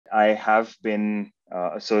I have been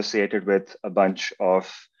associated with a bunch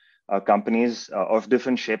of companies of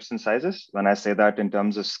different shapes and sizes. When I say that in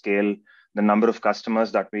terms of scale, the number of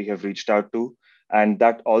customers that we have reached out to, and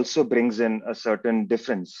that also brings in a certain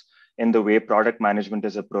difference in the way product management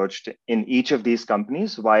is approached in each of these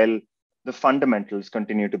companies, while the fundamentals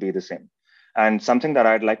continue to be the same. And something that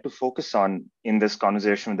I'd like to focus on in this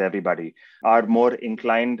conversation with everybody are more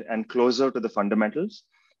inclined and closer to the fundamentals.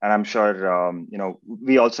 And I'm sure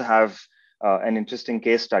we also have an interesting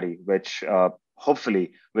case study, which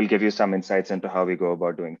hopefully will give you some insights into how we go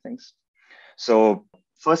about doing things. So,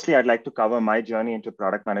 firstly, I'd like to cover my journey into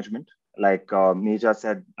product management. Like Nija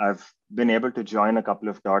said, I've been able to join a couple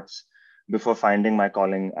of dots before finding my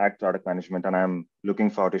calling at product management, and I'm looking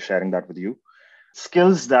forward to sharing that with you.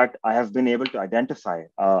 Skills that I have been able to identify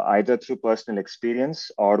either through personal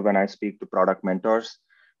experience or when I speak to product mentors,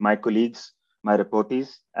 my colleagues, my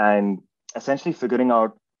reportees, and essentially figuring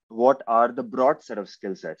out what are the broad set of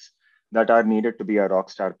skill sets that are needed to be a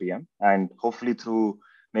rockstar PM. And hopefully, through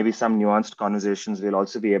maybe some nuanced conversations, we'll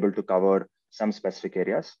also be able to cover some specific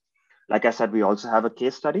areas. Like I said, we also have a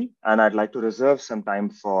case study, and I'd like to reserve some time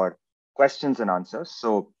for questions and answers.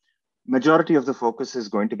 So majority of the focus is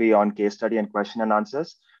going to be on case study and question and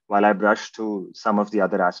answers, while I brush to some of the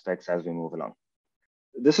other aspects as we move along.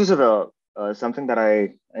 This is something that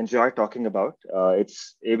I enjoy talking about.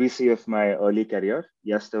 It's ABC of my early career.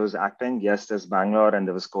 Yes, there was acting. Yes, there's Bangalore, and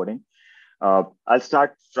there was coding. I'll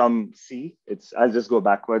start from C. I'll just go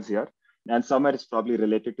backwards here. And somewhere it's probably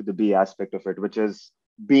related to the B aspect of it, which is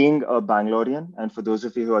being a Bangalorean. And for those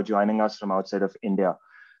of you who are joining us from outside of India,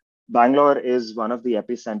 Bangalore is one of the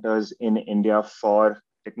epicenters in India for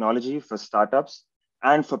technology, for startups,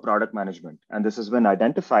 and for product management. And this has been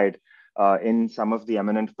identified in some of the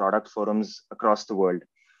eminent product forums across the world.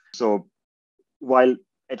 So while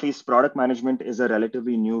at least product management is a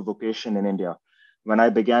relatively new vocation in India, when I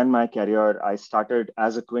began my career, I started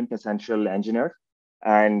as a quintessential engineer.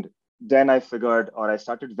 And then I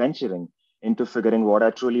started venturing into figuring what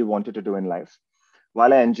I truly wanted to do in life.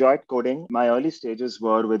 While I enjoyed coding, my early stages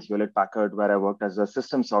were with Hewlett Packard, where I worked as a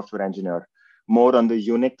system software engineer, more on the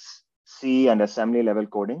Unix, C, and assembly level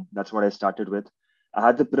coding. That's what I started with. I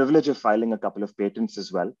had the privilege of filing a couple of patents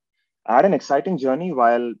as well. I had an exciting journey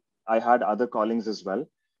while I had other callings as well.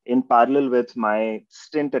 In parallel with my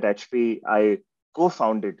stint at HP, I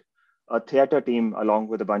co-founded a theater team along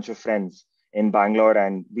with a bunch of friends in Bangalore,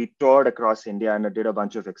 and we toured across India and did a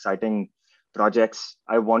bunch of exciting projects.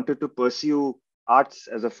 I wanted to pursue arts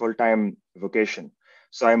as a full-time vocation.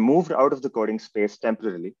 So I moved out of the coding space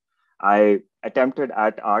temporarily. I attempted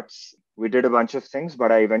at arts. We did a bunch of things,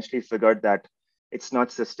 but I eventually figured that it's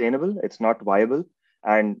not sustainable, it's not viable.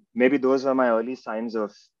 And maybe those were my early signs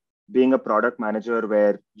of being a product manager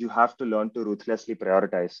where you have to learn to ruthlessly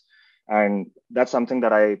prioritize. And that's something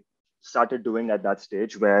that I started doing at that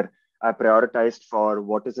stage where I prioritized for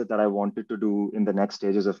what is it that I wanted to do in the next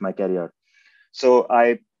stages of my career. So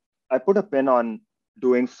I put a pin on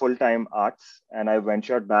doing full-time arts and I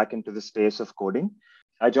ventured back into the space of coding.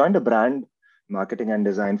 I joined a brand marketing and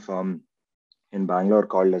design firm in Bangalore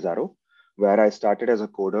called Lazaro, where I started as a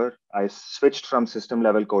coder. I switched from system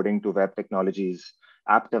level coding to web technologies,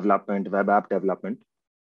 app development, web app development.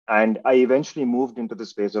 And I eventually moved into the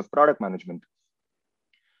space of product management,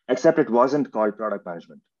 except it wasn't called product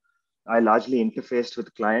management. I largely interfaced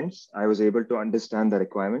with clients. I was able to understand the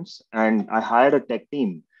requirements, and I hired a tech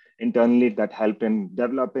team internally that helped in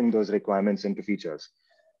developing those requirements into features.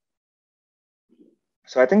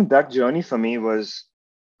 So I think that journey for me was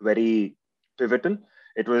very pivotal.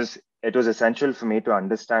 It was essential for me to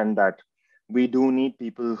understand that we do need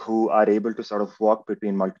people who are able to sort of walk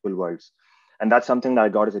between multiple worlds. And that's something that I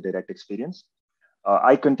got as a direct experience.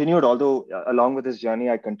 I continued, although along with this journey,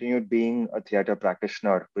 I continued being a theater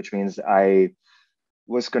practitioner, which means I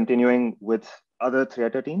was continuing with other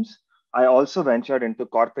theater teams. I also ventured into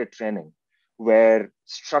corporate training, where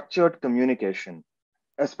structured communication,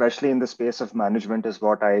 especially in the space of management, is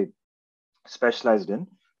what I specialized in,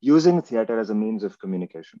 using theater as a means of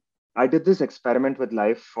communication. I did this experiment with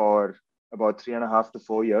life for about 3.5 to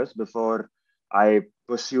 4 years before I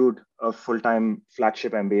pursued a full-time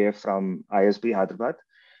flagship MBA from ISB Hyderabad.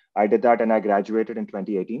 I did that and I graduated in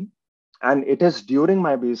 2018. And it is during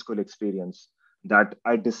my B school experience that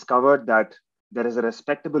I discovered that there is a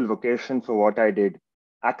respectable vocation for what I did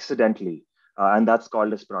accidentally, and that's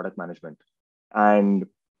called as product management. And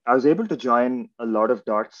I was able to join a lot of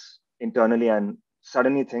dots internally, and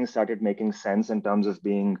suddenly things started making sense in terms of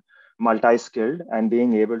being multi-skilled and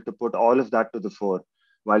being able to put all of that to the fore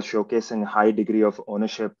while showcasing a high degree of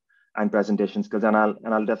ownership and presentation skills. And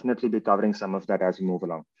I'll definitely be covering some of that as we move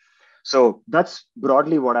along. So that's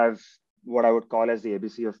broadly what I would call as the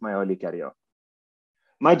ABC of my early career.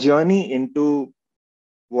 My journey into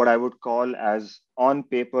what I would call as on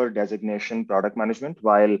paper designation product management,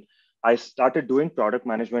 while I started doing product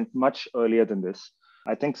management much earlier than this.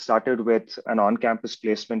 I think started with an on-campus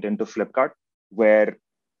placement into Flipkart, where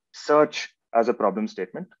search as a problem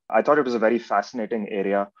statement. I thought it was a very fascinating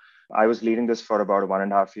area. I was leading this for about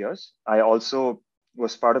 1.5 years. I also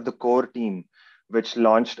was part of the core team, which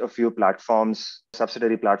launched a few platforms,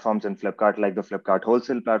 subsidiary platforms in Flipkart, like the Flipkart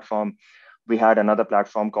wholesale platform. We had another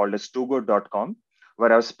platform called as toogood.com,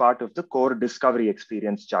 where I was part of the core discovery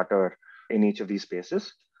experience charter in each of these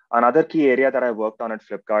spaces. Another key area that I worked on at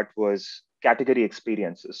Flipkart was category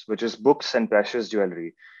experiences, which is books and precious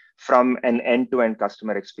jewelry from an end-to-end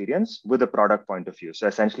customer experience with a product point of view. So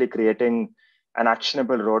essentially creating an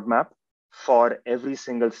actionable roadmap for every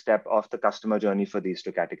single step of the customer journey for these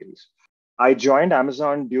two categories. I joined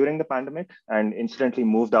Amazon during the pandemic and incidentally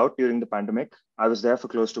moved out during the pandemic. I was there for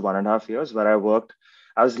close to 1.5 years where I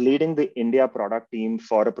was leading the India product team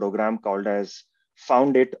for a program called as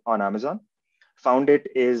Found It on Amazon. Found It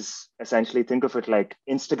is essentially, think of it like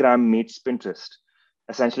Instagram meets Pinterest.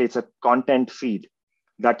 Essentially, it's a content feed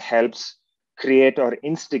that helps create or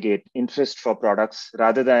instigate interest for products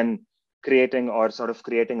rather than creating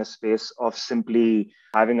a space of simply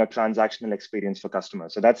having a transactional experience for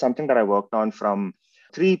customers. So that's something that I worked on from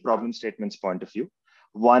three problem statements point of view.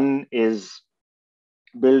 One is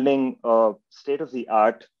building a state of the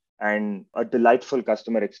art and a delightful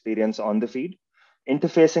customer experience on the feed,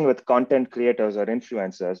 interfacing with content creators or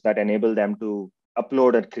influencers that enable them to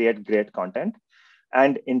upload and create great content,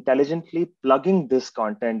 and intelligently plugging this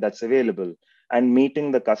content that's available and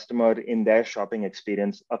meeting the customer in their shopping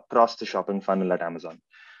experience across the shopping funnel at Amazon.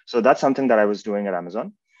 So that's something that I was doing at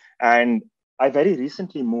Amazon. And I very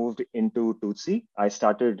recently moved into Toothsi. I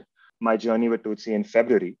started my journey with Toothsi in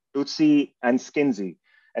February. Toothsi and Skinsy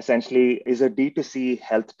essentially is a D2C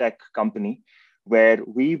health tech company where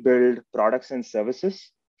we build products and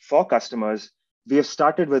services for customers. We have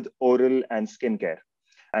started with oral and skincare.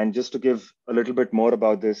 And just to give a little bit more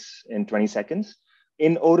about this in 20 seconds,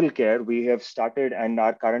 in oral care, we have started and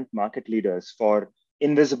are current market leaders for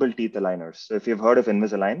invisible teeth aligners. So if you've heard of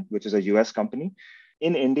Invisalign, which is a US company,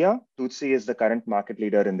 in India, Toothsi is the current market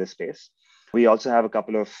leader in this space. We also have a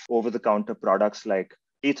couple of over-the-counter products like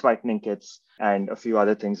teeth whitening kits and a few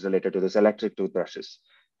other things related to this, electric toothbrushes.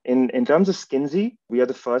 In terms of Skinsy, we are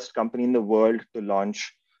the first company in the world to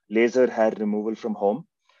launch laser hair removal from home.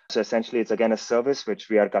 So essentially, it's again a service which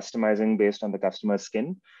we are customizing based on the customer's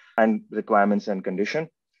skin and requirements and condition.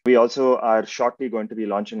 We also are shortly going to be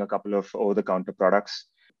launching a couple of over-the-counter products.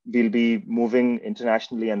 We'll be moving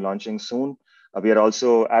internationally and launching soon. We are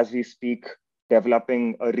also, as we speak,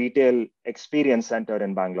 developing a retail experience center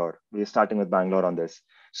in Bangalore. We're starting with Bangalore on this.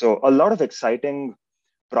 So a lot of exciting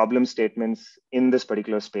problem statements in this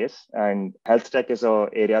particular space. And health tech is an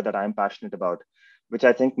area that I'm passionate about, which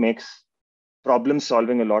I think makes problem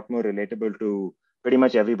solving a lot more relatable to pretty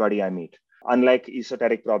much everybody I meet. Unlike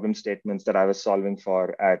esoteric problem statements that I was solving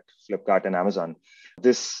for at Flipkart and Amazon,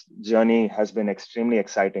 this journey has been extremely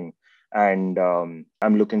exciting. And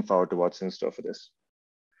I'm looking forward to what's in store for this.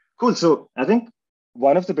 Cool. So I think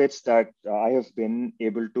one of the bits that I have been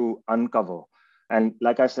able to uncover, and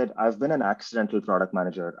like I said, I've been an accidental product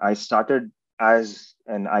manager. I started as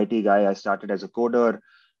an IT guy. I started as a coder.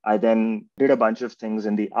 I then did a bunch of things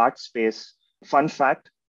in the art space. Fun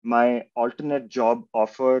fact, my alternate job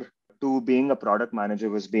offer to being a product manager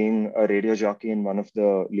was being a radio jockey in one of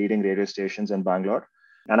the leading radio stations in Bangalore.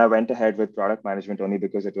 And I went ahead with product management only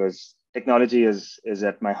because technology is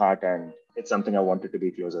at my heart and it's something I wanted to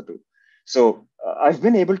be closer to. So I've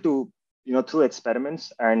been able to, through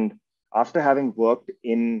experiments and after having worked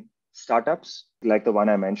in startups like the one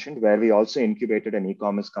I mentioned, where we also incubated an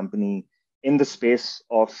e-commerce company in the space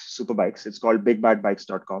of superbikes. It's called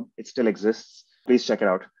bigbadbikes.com. It still exists. Please check it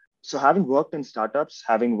out. So having worked in startups,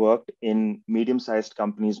 having worked in medium-sized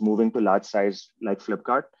companies, moving to large size like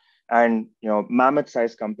Flipkart, and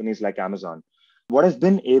mammoth-sized companies like Amazon, what I've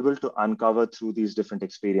been able to uncover through these different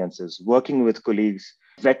experiences, working with colleagues,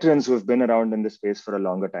 veterans who have been around in the space for a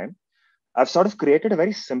longer time, I've sort of created a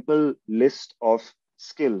very simple list of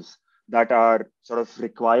skills that are sort of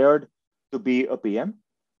required to be a PM.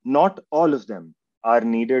 Not all of them are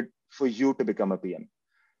needed for you to become a PM.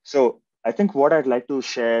 So I think what I'd like to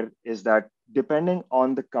share is that depending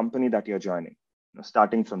on the company that you're joining,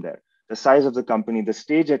 starting from there, the size of the company, the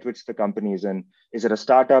stage at which the company is in, is it a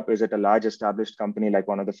startup? Is it a large established company like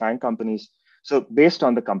one of the FANG companies? So based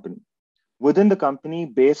on the company, within the company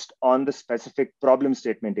based on the specific problem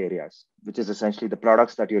statement areas, which is essentially the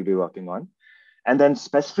products that you'll be working on. And then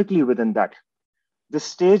specifically within that, the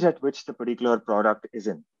stage at which the particular product is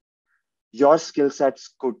in, your skill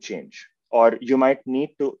sets could change, or you might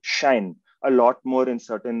need to shine a lot more in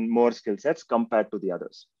certain more skill sets compared to the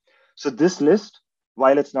others. So this list,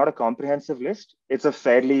 while it's not a comprehensive list, it's a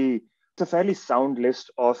fairly sound list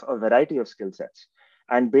of a variety of skill sets.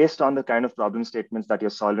 And based on the kind of problem statements that you're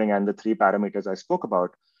solving and the three parameters I spoke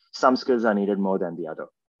about, some skills are needed more than the other.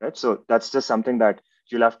 Right. So that's just something that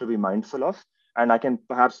you'll have to be mindful of. And I can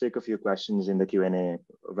perhaps take a few questions in the Q&A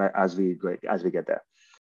as we get there.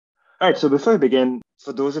 All right, so before we begin,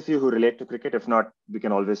 for those of you who relate to cricket, if not, we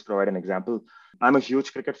can always provide an example. I'm a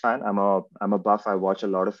huge cricket fan. I'm a buff. I watch a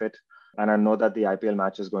lot of it, and I know that the IPL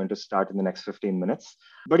match is going to start in the next 15 minutes.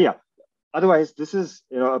 But yeah, otherwise, this is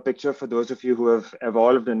a picture for those of you who have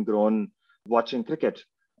evolved and grown watching cricket.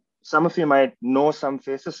 Some of you might know some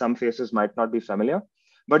faces might not be familiar.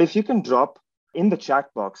 But if you can drop in the chat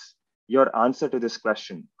box your answer to this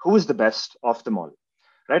question, who is the best of them all?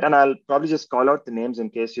 Right? And I'll probably just call out the names in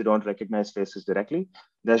case you don't recognize faces directly.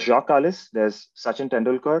 There's Jacques Kallis, there's Sachin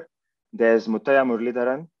Tendulkar, there's Muthaiya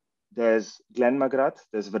Muralidharan, there's Glenn McGrath,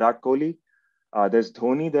 there's Virat Kohli, there's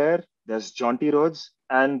Dhoni there's Jonty Rhodes,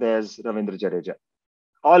 and there's Ravindra Jadeja,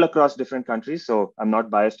 all across different countries. So I'm not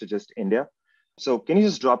biased to just India. So can you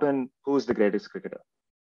just drop in who's the greatest cricketer?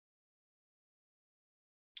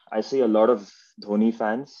 I see a lot of Dhoni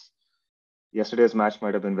fans. Yesterday's match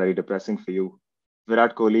might have been very depressing for you.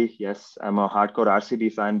 Virat Kohli, yes. I'm a hardcore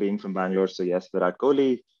RCB fan being from Bangalore. So yes, Virat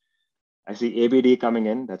Kohli. I see ABD coming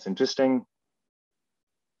in. That's interesting.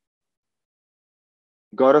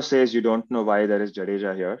 Gaurav says you don't know why there is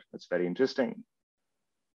Jadeja here. That's very interesting.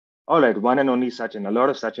 All right, one and only Sachin. A lot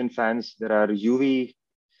of Sachin fans. There are UV.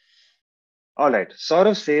 All right,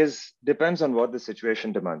 Saurav says depends on what the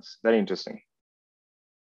situation demands. Very interesting.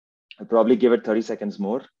 I'll probably give it 30 seconds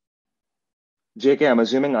more. JK, I'm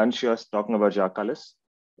assuming Anshya is talking about Jacques Kallis.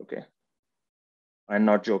 Okay. I'm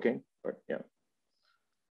not joking, but yeah.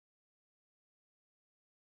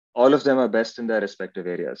 All of them are best in their respective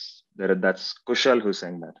areas. That's Kushal who's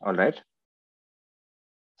saying that. All right.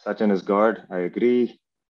 Sachin is God. I agree.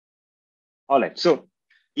 All right. So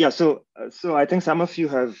yeah. So I think some of you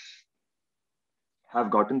have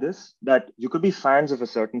gotten this, that you could be fans of a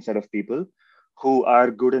certain set of people who are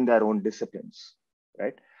good in their own disciplines,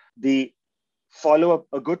 right? The follow up,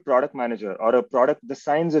 a good product manager or the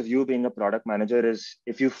signs of you being a product manager is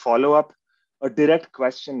if you follow up a direct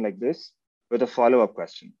question like this with a follow up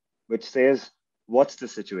question, which says, what's the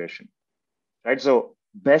situation, right? So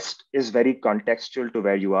best is very contextual to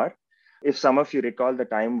where you are. If some of you recall the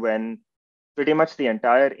time when pretty much the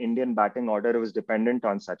entire Indian batting order was dependent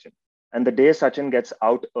on Sachin, and the day Sachin gets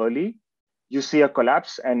out early, you see a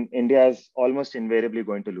collapse and India is almost invariably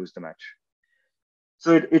going to lose the match.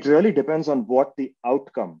 So it really depends on what the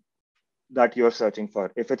outcome that you're searching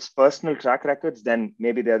for. If it's personal track records, then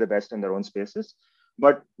maybe they're the best in their own spaces.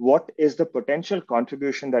 But what is the potential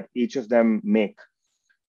contribution that each of them make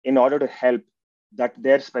in order to help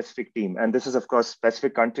their specific team? And this is, of course,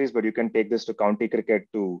 specific countries, but you can take this to county cricket,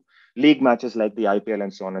 to league matches like the IPL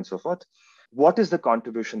and so on and so forth. What is the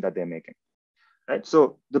contribution that they're making? Right.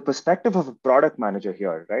 So the perspective of a product manager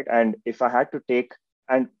here, right? And if I had to take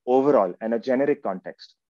an overall and a generic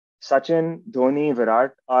context, Sachin, Dhoni,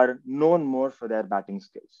 Virat are known more for their batting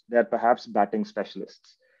skills. They're perhaps batting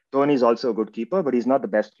specialists. Dhoni is also a good keeper, but he's not the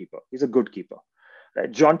best keeper. He's a good keeper.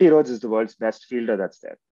 Right? Jonty Rhodes is the world's best fielder that's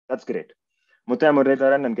there. That's great. Muthaiya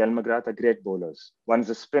Muralidharan and Glenn McGrath are great bowlers. One's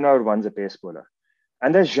a spinner, one's a pace bowler.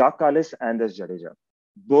 And there's Jacques Kallis and there's Jadeja.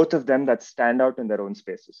 Both of them that stand out in their own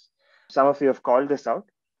spaces. Some of you have called this out,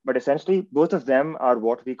 but essentially both of them are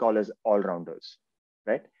what we call as all-rounders,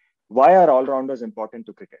 right? Why are all-rounders important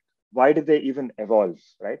to cricket? Why did they even evolve,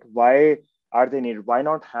 right? Why are they needed? Why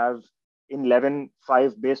not have in 11,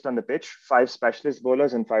 5 based on the pitch, 5 specialist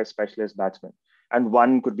bowlers and 5 specialist batsmen? And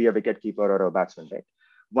one could be a wicket keeper or a batsman, right?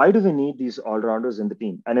 Why do we need these all-rounders in the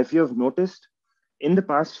team? And if you have noticed, in the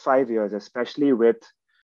past 5 years, especially with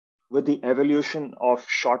the evolution of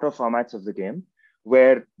shorter formats of the game,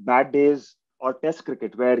 where bad days or test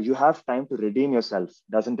cricket, where you have time to redeem yourself,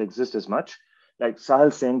 doesn't exist as much. Like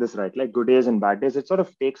Sahil saying this right, like good days and bad days, it sort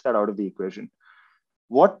of takes that out of the equation.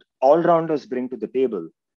 What all-rounders bring to the table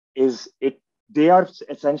is they are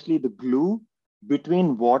essentially the glue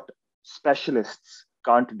between what specialists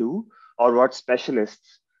can't do, or what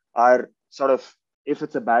specialists are sort of, if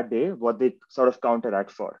it's a bad day, what they sort of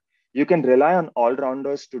counteract for. You can rely on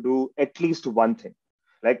all-rounders to do at least one thing.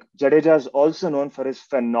 Like Jadeja is also known for his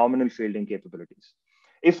phenomenal fielding capabilities.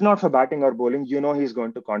 If not for batting or bowling, he's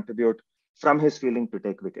going to contribute from his fielding to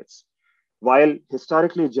take wickets. While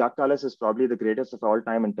historically Jack Callis is probably the greatest of all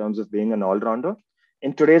time in terms of being an all-rounder,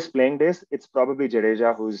 in today's playing days, it's probably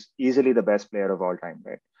Jadeja who's easily the best player of all time,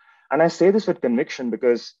 right? And I say this with conviction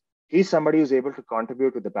because he's somebody who's able to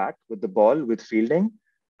contribute with the bat, with the ball, with fielding,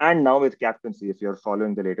 and now with captaincy if you're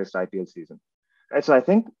following the latest IPL season. Right. So I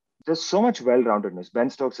think there's so much well-roundedness. Ben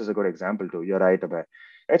Stokes is a good example too. You're right about it.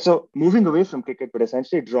 Right. So moving away from cricket, but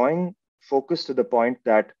essentially drawing focus to the point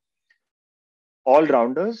that all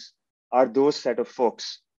rounders are those set of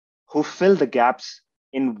folks who fill the gaps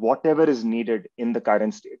in whatever is needed in the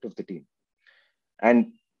current state of the team.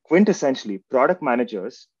 And quintessentially, product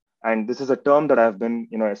managers, and this is a term that I've been,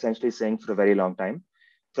 essentially saying for a very long time,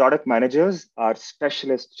 product managers are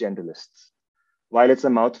specialist generalists. While it's a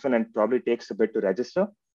mouthful and probably takes a bit to register,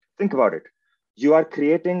 think about it. You are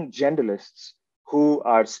creating generalists who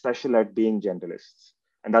are special at being generalists.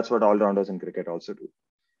 And that's what all-rounders in cricket also do.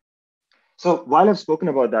 So while I've spoken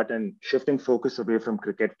about that and shifting focus away from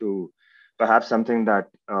cricket to perhaps something that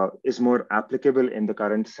is more applicable in the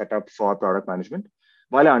current setup for product management,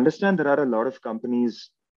 while I understand there are a lot of companies,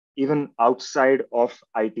 even outside of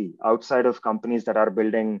IT, outside of companies that are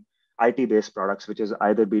building IT-based products, which is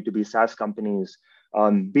either B2B SaaS companies,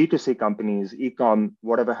 B2C companies, e-com,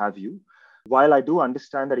 whatever have you. While I do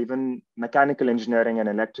understand that even mechanical engineering and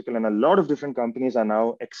electrical and a lot of different companies are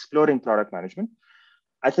now exploring product management,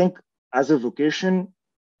 I think as a vocation,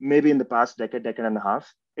 maybe in the past decade and a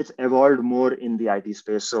half, it's evolved more in the IT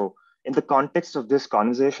space. So in the context of this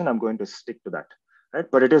conversation, I'm going to stick to that, right?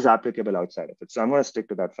 But it is applicable outside of it. So I'm going to stick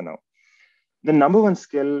to that for now. The number one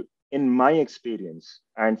skill in my experience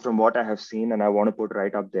and from what I have seen, and I want to put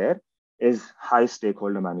right up there, is high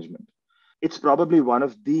stakeholder management. It's probably one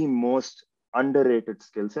of the most underrated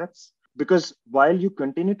skill sets because while you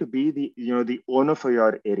continue to be the owner for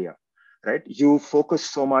your area, right? You focus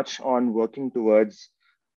so much on working towards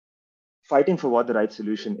fighting for what the right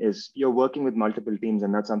solution is. You're working with multiple teams,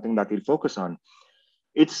 and that's something that we'll focus on.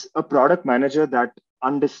 It's a product manager that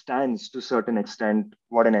understands to a certain extent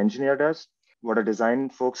what an engineer does, what a design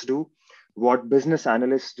folks do, what business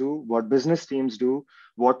analysts do, what business teams do,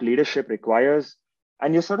 what leadership requires.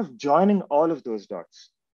 And you're sort of joining all of those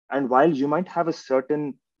dots. And while you might have a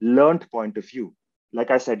certain learned point of view,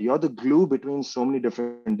 like I said, you're the glue between so many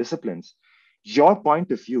different disciplines. Your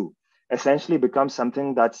point of view essentially becomes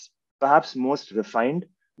something that's perhaps most refined,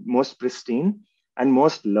 most pristine, and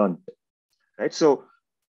most learned, right? So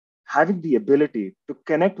having the ability to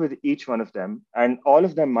connect with each one of them, and all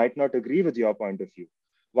of them might not agree with your point of view,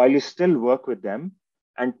 while you still work with them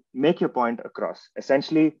and make your point across,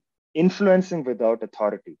 essentially influencing without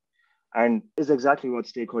authority, and is exactly what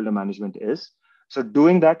stakeholder management is. So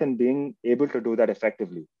doing that and being able to do that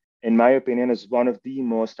effectively, in my opinion, is one of the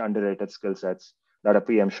most underrated skill sets that a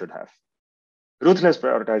PM should have. Ruthless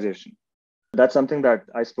prioritization. That's something that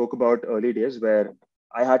I spoke about early days where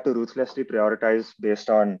I had to ruthlessly prioritize based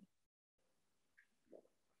on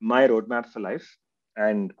my roadmap for life.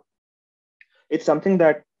 And it's something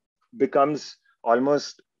that becomes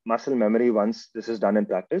almost muscle memory once this is done in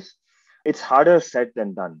practice. It's harder said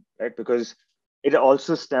than done, right? Because it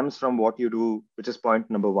also stems from what you do, which is point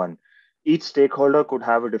number one. Each stakeholder could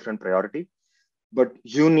have a different priority, but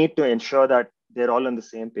you need to ensure that they're all on the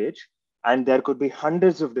same page. And there could be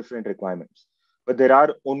hundreds of different requirements, but there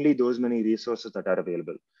are only those many resources that are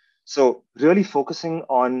available. So, really focusing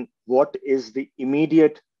on what is the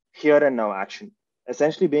immediate here and now action,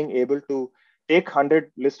 essentially being able to take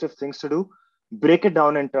 100 list of things to do, break it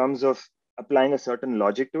down in terms of applying a certain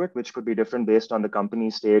logic to it, which could be different based on the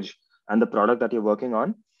company stage and the product that you're working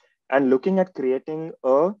on, and looking at creating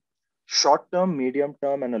a short term, medium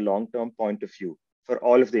term, and a long term point of view for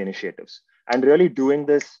all of the initiatives. And really doing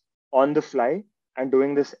this on the fly and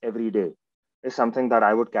doing this every day is something that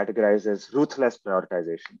I would categorize as ruthless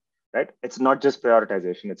prioritization, right? It's not just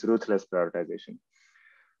prioritization, it's ruthless prioritization.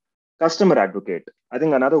 Customer advocate. I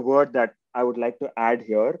think another word that I would like to add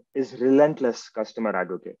here is relentless customer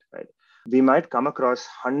advocate, right? We might come across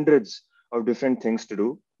hundreds of different things to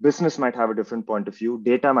do. Business might have a different point of view.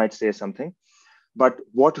 Data might say something. But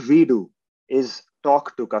what we do is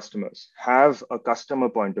talk to customers, have a customer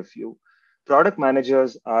point of view. Product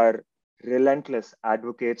managers are relentless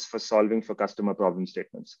advocates for solving for customer problem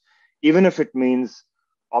statements, even if it means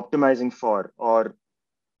optimizing for or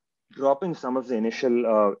dropping some of the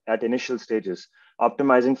initial stages,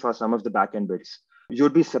 optimizing for some of the backend bits.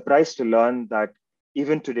 You'd be surprised to learn that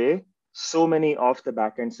even today, so many of the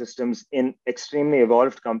backend systems in extremely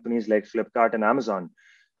evolved companies like Flipkart and Amazon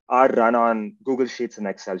are run on Google Sheets and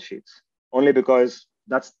Excel sheets, only because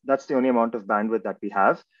That's the only amount of bandwidth that we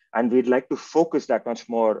have. And we'd like to focus that much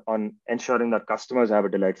more on ensuring that customers have a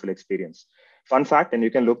delightful experience. Fun fact, and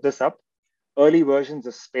you can look this up, early versions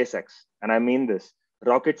of SpaceX, and I mean this,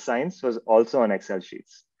 rocket science was also on Excel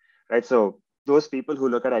sheets, right? So those people who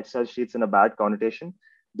look at Excel sheets in a bad connotation,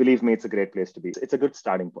 believe me, it's a great place to be. It's a good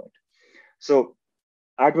starting point. So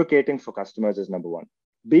advocating for customers is number one.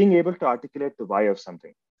 Being able to articulate the why of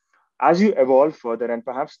something. As you evolve further, and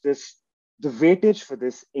perhaps the weightage for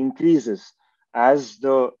this increases as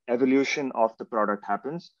the evolution of the product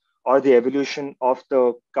happens, or the evolution of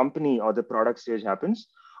the company or the product stage happens,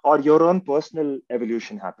 or your own personal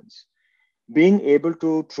evolution happens. Being able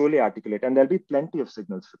to truly articulate, and there'll be plenty of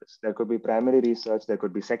signals for this. There could be primary research, there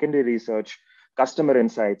could be secondary research, customer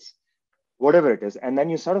insights, whatever it is. And then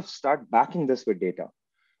you sort of start backing this with data.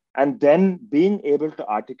 And then being able to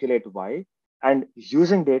articulate why and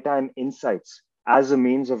using data and insights as a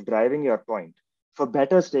means of driving your point for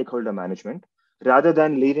better stakeholder management rather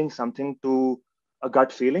than leaving something to a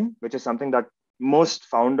gut feeling, which is something that most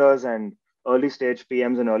founders and early stage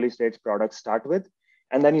PMs and early stage products start with.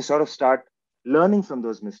 And then you sort of start learning from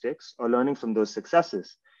those mistakes or learning from those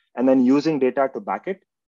successes and then using data to back it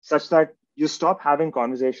such that you stop having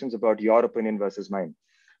conversations about your opinion versus mine,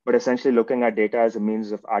 but essentially looking at data as a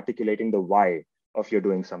means of articulating the why of your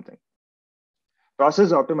doing something.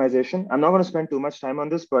 Process optimization. I'm not going to spend too much time on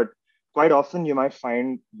this, but quite often you might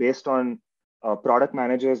find based on product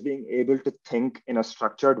managers being able to think in a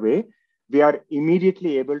structured way, we are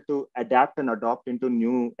immediately able to adapt and adopt into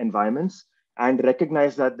new environments and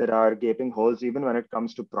recognize that there are gaping holes even when it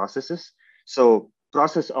comes to processes. So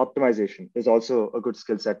process optimization is also a good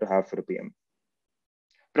skill set to have for a PM.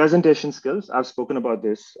 Presentation skills, I've spoken about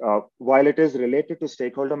this. While it is related to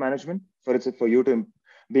stakeholder management, for you to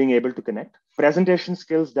being able to connect, presentation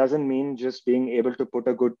skills doesn't mean just being able to put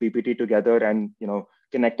a good PPT together and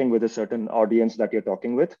connecting with a certain audience that you're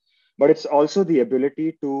talking with, but it's also the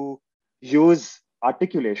ability to use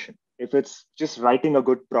articulation. If it's just writing a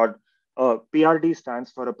good PRD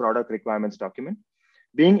stands for a product requirements document,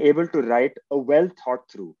 being able to write a well thought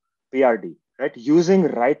through PRD, right? Using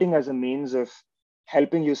writing as a means of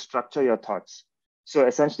helping you structure your thoughts. So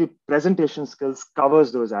essentially presentation skills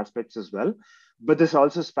covers those aspects as well. But this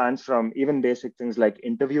also spans from even basic things like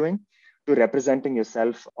interviewing to representing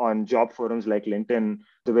yourself on job forums like LinkedIn,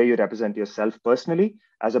 the way you represent yourself personally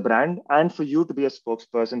as a brand, and for you to be a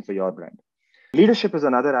spokesperson for your brand. Leadership is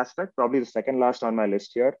another aspect, probably the second last on my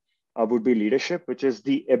list here would be leadership, which is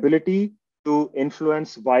the ability to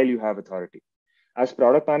influence while you have authority. As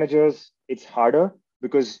product managers, it's harder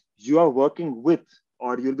because you are working with,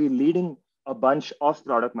 or you'll be leading a bunch of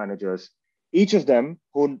product managers, each of them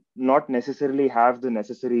who not necessarily have the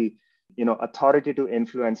necessary authority to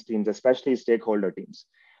influence teams, especially stakeholder teams,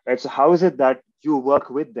 right? So how is it that you work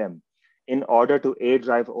with them in order to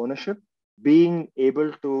drive ownership, being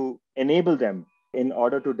able to enable them in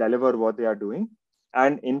order to deliver what they are doing,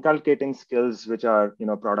 and inculcating skills which are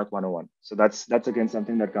product 101. So that's again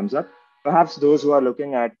something that comes up. Perhaps those who are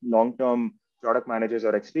looking at long-term product managers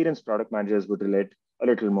or experienced product managers would relate a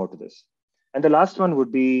little more to this. And the last one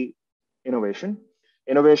would be innovation.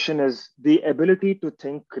 Innovation is the ability to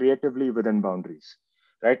think creatively within boundaries,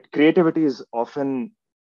 right? Creativity is often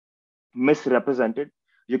misrepresented.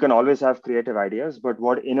 You can always have creative ideas, but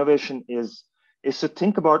what innovation is to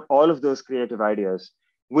think about all of those creative ideas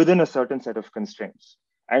within a certain set of constraints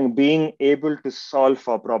and being able to solve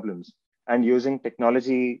for problems and using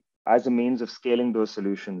technology as a means of scaling those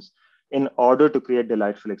solutions in order to create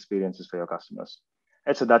delightful experiences for your customers.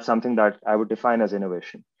 And so that's something that I would define as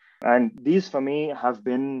innovation. And these for me have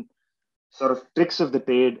been sort of tricks of the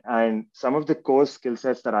trade and some of the core skill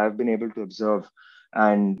sets that I've been able to observe.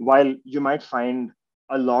 And while you might find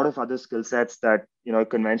a lot of other skill sets that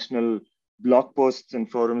conventional blog posts and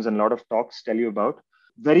forums and a lot of talks tell you about,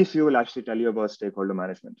 very few will actually tell you about stakeholder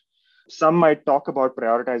management. Some might talk about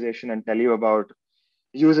prioritization and tell you about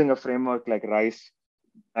using a framework like RICE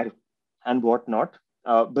and whatnot.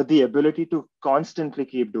 But the ability to constantly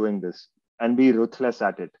keep doing this and be ruthless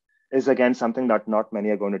at it is again something that not many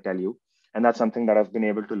are going to tell you. And that's something that I've been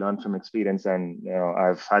able to learn from experience. And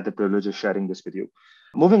I've had the privilege of sharing this with you.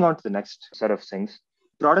 Moving on to the next set of things.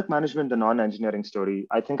 Product management, the non-engineering story.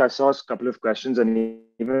 I think I saw a couple of questions, and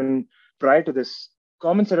even prior to this,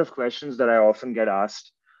 common set of questions that I often get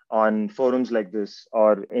asked on forums like this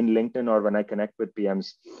or in LinkedIn or when I connect with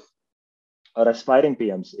PMs or aspiring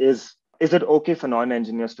PMs is it okay for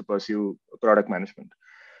non-engineers to pursue product management?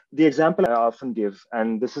 The example I often give,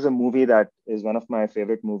 and this is a movie that is one of my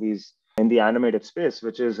favorite movies in the animated space,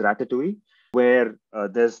 which is Ratatouille. where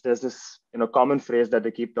there's this common phrase that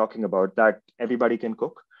they keep talking about, that everybody can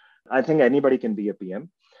cook. I think anybody can be a PM.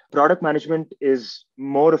 Product management is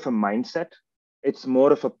more of a mindset. It's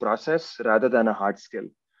more of a process rather than a hard skill.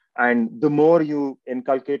 And the more you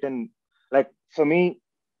inculcate, and like for me,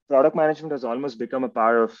 product management has almost become a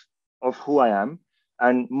part of who I am.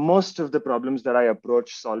 And most of the problems that I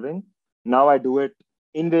approach solving, now I do it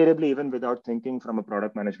invariably, even without thinking from a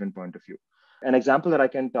product management point of view. An example that I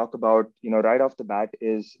can talk about, right off the bat,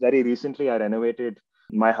 is very recently I renovated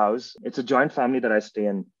my house. It's a joint family that I stay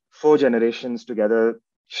in. 4 generations together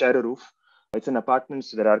share a roof. It's an apartment,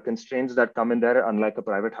 so there are constraints that come in there, unlike a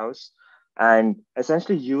private house. And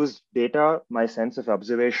essentially use data, my sense of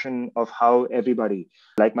observation of how everybody,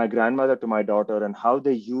 like my grandmother to my daughter, and how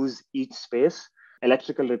they use each space,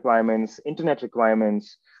 electrical requirements, internet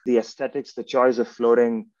requirements, the aesthetics, the choice of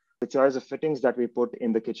flooring, the choice of fittings that we put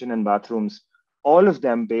in the kitchen and bathrooms, all of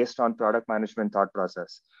them based on product management thought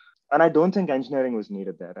process. And I don't think engineering was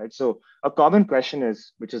needed there, right? So a common question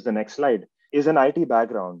is, which is the next slide, is an IT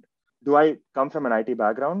background. Do I come from an IT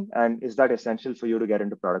background? And is that essential for you to get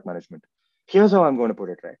into product management? Here's how I'm going to put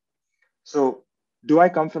it, right? So do I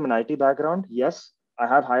come from an IT background? Yes, I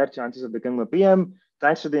have higher chances of becoming a PM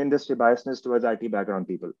thanks to the industry biasness towards IT background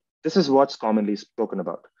people. This is what's commonly spoken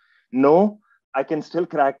about. No, I can still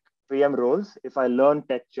crack PM roles if I learn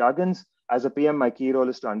tech jargons. As a PM, my key role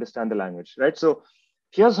is to understand the language, right? So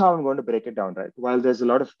here's how I'm going to break it down, right? While there's a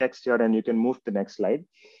lot of text here and you can move to the next slide,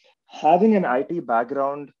 having an IT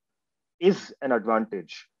background is an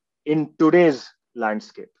advantage in today's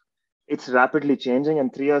landscape. It's rapidly changing,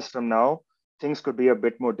 and 3 years from now, things could be a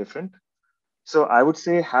bit more different. So I would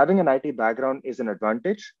say having an IT background is an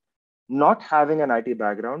advantage. Not having an IT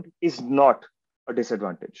background is not a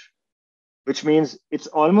disadvantage, which means it's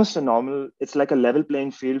almost a normal, it's like a level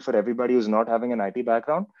playing field for everybody who's not having an IT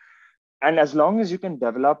background. And as long as you can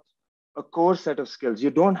develop a core set of skills,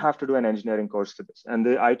 you don't have to do an engineering course for this. And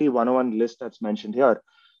the IT 101 list that's mentioned here,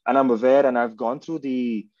 and I'm aware, and I've gone through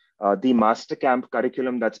the MasterCamp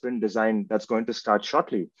curriculum that's been designed, that's going to start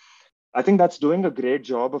shortly. I think that's doing a great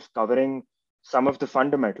job of covering some of the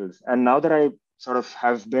fundamentals. And now that I sort of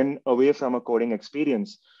have been away from a coding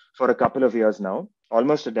experience for a couple of years now,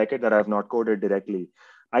 almost a decade that I've not coded directly,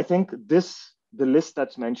 I think the list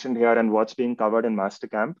that's mentioned here and what's being covered in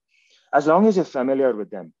MasterCamp, as long as you're familiar with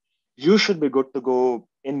them, you should be good to go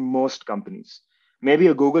in most companies. Maybe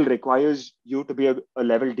a Google requires you to be a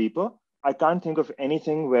level deeper. I can't think of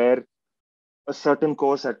anything where a certain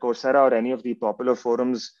course at Coursera or any of the popular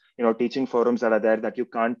forums, teaching forums that are there, that you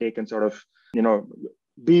can't take and sort of,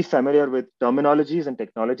 be familiar with terminologies and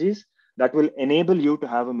technologies that will enable you to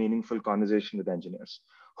have a meaningful conversation with engineers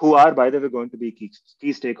who are, by the way, going to be key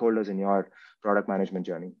stakeholders in your product management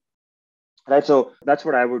journey. Right. So that's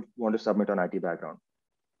what I would want to submit on IT background.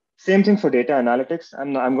 Same thing for data analytics.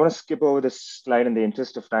 I'm going to skip over this slide in the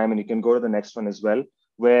interest of time, and you can go to the next one as well,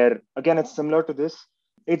 where again, it's similar to this.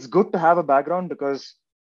 It's good to have a background because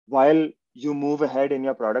while you move ahead in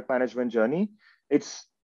your product management journey, it's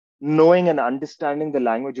knowing and understanding the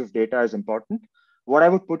language of data is important. What I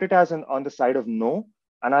would put it as on the side of no,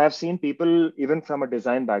 and I have seen people even from a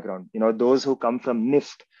design background, those who come from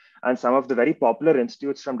NIFT and some of the very popular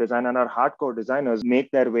institutes from design and are hardcore designers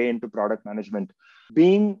make their way into product management.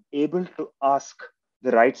 Being able to ask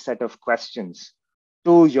the right set of questions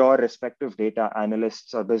to your respective data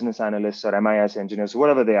analysts or business analysts or MIS engineers,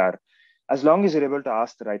 whatever they are, as long as you're able to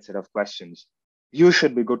ask the right set of questions, you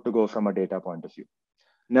should be good to go from a data point of view.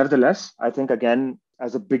 Nevertheless, I think, again,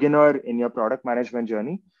 as a beginner in your product management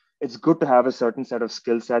journey, it's good to have a certain set of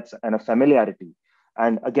skill sets and a familiarity.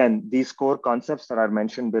 And again, these core concepts that are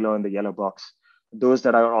mentioned below in the yellow box, those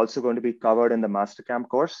that are also going to be covered in the MasterCamp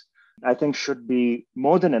course, I think should be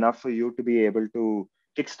more than enough for you to be able to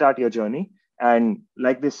kickstart your journey. And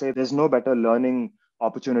like they say, there's no better learning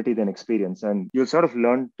opportunity than experience. And you'll sort of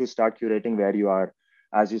learn to start curating where you are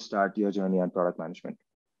as you start your journey on product management.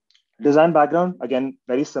 Design background, again,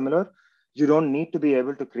 very similar. You don't need to be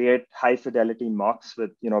able to create high fidelity mocks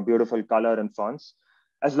with beautiful color and fonts.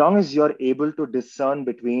 As long as you're able to discern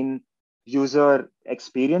between user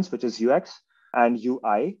experience, which is UX, and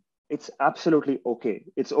UI, it's absolutely okay.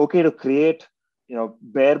 It's okay to create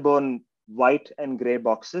bare bone white and gray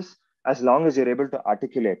boxes as long as you're able to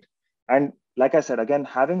articulate. And like I said, again,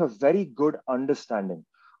 having a very good understanding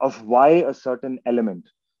of why a certain element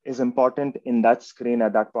is important in that screen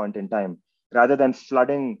at that point in time, rather than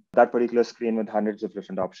flooding that particular screen with hundreds of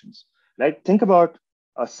different options, right? Think about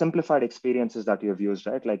simplified experiences that you have used,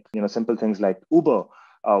 right? Like, simple things like Uber,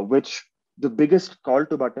 which the biggest call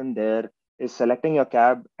to button there is selecting your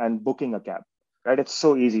cab and booking a cab. right? It's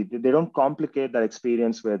so easy. They don't complicate that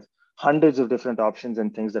experience with hundreds of different options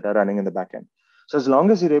and things that are running in the backend. So as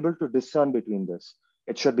long as you're able to discern between this,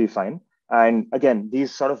 it should be fine. And again,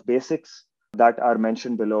 these sort of basics that are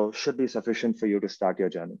mentioned below should be sufficient for you to start your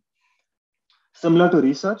journey. Similar to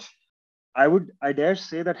research, I dare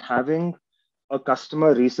say that having a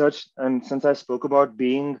customer research, and since I spoke about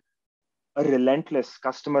being a relentless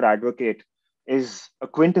customer advocate, is a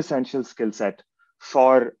quintessential skill set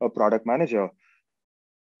for a product manager.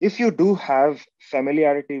 If you do have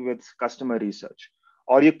familiarity with customer research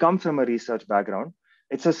or you come from a research background,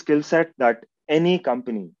 it's a skill set that any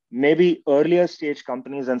company, maybe earlier stage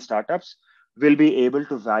companies and startups, will be able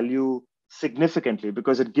to value significantly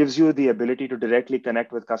because it gives you the ability to directly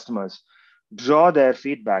connect with customers, draw their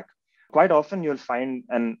feedback. Quite often you'll find,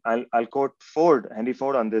 and I'll quote Henry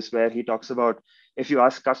Ford on this, where he talks about if you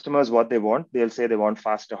ask customers what they want, they'll say they want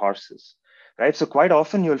faster horses, right? So quite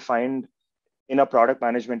often you'll find in a product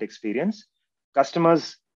management experience,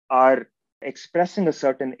 customers are expressing a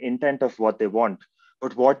certain intent of what they want,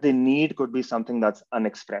 but what they need could be something that's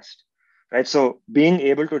unexpressed, right? So being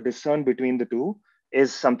able to discern between the two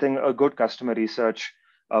is something a good customer research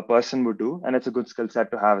person would do, and it's a good skill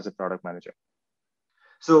set to have as a product manager.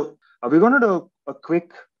 So we're going to do a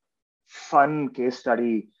quick, fun case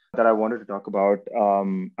study that I wanted to talk about.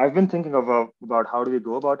 I've been thinking about how do we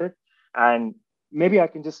go about it, and maybe I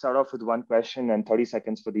can just start off with one question and 30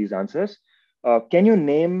 seconds for these answers. Can you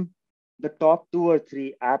name the top 2 or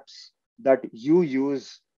 3 apps that you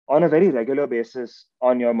use on a very regular basis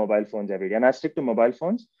on your mobile phones every day? And I stick to mobile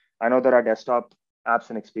phones. I know there are desktop apps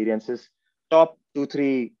and experiences. Top 2,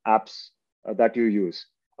 3 apps that you use.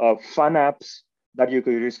 Fun apps that you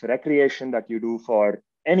could use for recreation, that you do for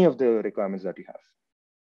any of the requirements that you have.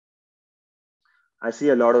 I see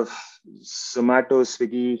a lot of Zomato,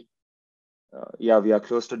 Swiggy. Yeah, we are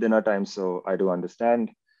close to dinner time, so I do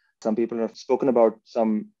understand. Some people have spoken about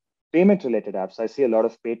some payment related apps. I see a lot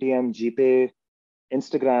of Paytm, GPay,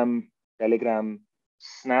 Instagram, Telegram,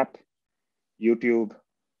 Snap, YouTube,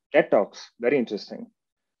 TED Talks. Very interesting.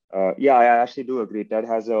 Yeah, I actually do agree. TED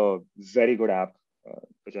has a very good app,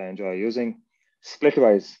 which I enjoy using.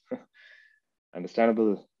 Splitwise,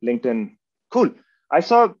 understandable. LinkedIn, cool. I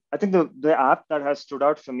think the app that has stood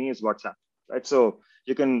out for me is WhatsApp, right? So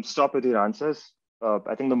you can stop with your answers.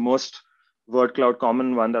 I think the most word cloud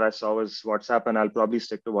common one that I saw was WhatsApp, and I'll probably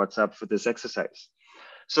stick to WhatsApp for this exercise.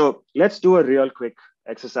 So let's do a real quick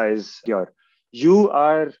exercise here. You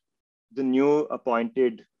are the new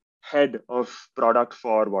appointed head of product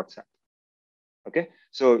for WhatsApp. Okay,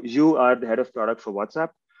 so you are the head of product for WhatsApp.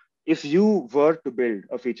 If you were to build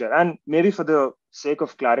a feature, and maybe for the sake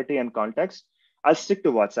of clarity and context, I'll stick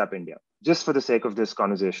to WhatsApp India, just for the sake of this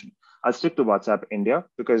conversation. I'll stick to WhatsApp India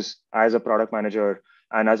because as a product manager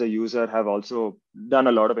and as a user have also done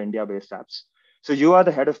a lot of India-based apps. So you are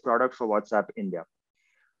the head of product for WhatsApp India.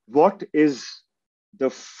 What is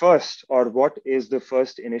what is the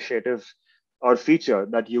first initiative or feature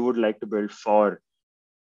that you would like to build for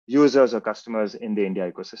users or customers in the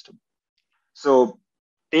India ecosystem? So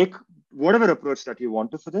take whatever approach that you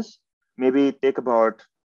want to for this. Maybe take about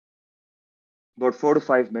 4 to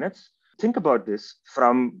 5 minutes. Think about this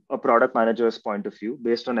from a product manager's point of view,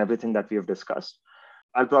 based on everything that we have discussed.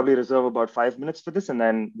 I'll probably reserve about 5 minutes for this, and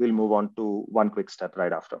then we'll move on to one quick step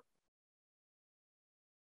right after.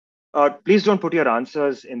 Please don't put your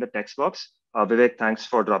answers in the text box. Vivek, thanks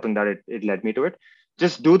for dropping that. It led me to it.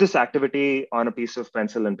 Just do this activity on a piece of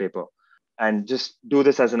pencil and paper, and just do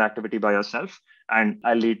this as an activity by yourself, and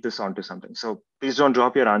I'll lead this on to something. So please don't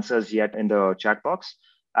drop your answers yet in the chat box.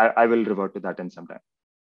 I will revert to that in some time.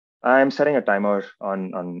 I'm setting a timer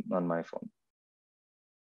on my phone.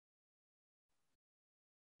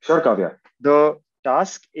 Sure, Kavya. The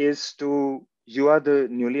task is you are the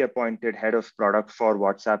newly appointed head of product for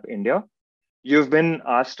WhatsApp India. You've been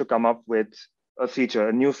asked to come up with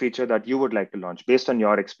a new feature that you would like to launch based on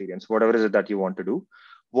your experience, whatever is it that you want to do.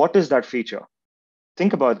 What is that feature?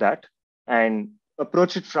 Think about that and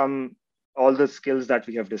approach it from all the skills that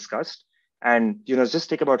we have discussed. And just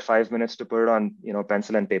take about 5 minutes to put it on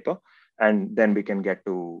pencil and paper, and then we can get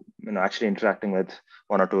to actually interacting with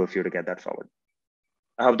one or two of you to get that forward.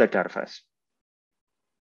 I hope that clarifies.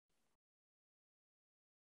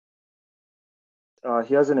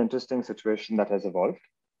 Here's an interesting situation that has evolved.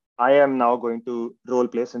 I am now going to role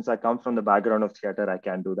play. Since I come from the background of theater, I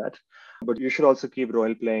can do that. But you should also keep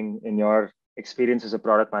role playing in your experience as a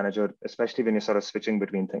product manager, especially when you're sort of switching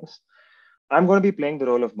between things. I'm going to be playing the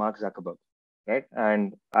role of Mark Zuckerberg, right?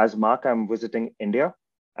 And as Mark, I'm visiting India,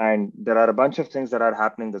 and there are a bunch of things that are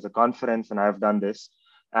happening. There's a conference, and I've done this.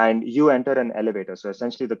 and you enter an elevator. So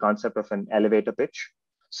essentially the concept of an elevator pitch.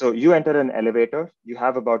 So you enter an elevator, you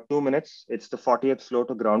have about 2 minutes. It's the 40th floor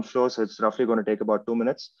to ground floor. So it's roughly going to take about 2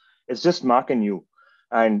 minutes. It's just Mark and you.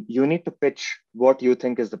 And you need to pitch what you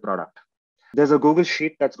think is the product. There's a Google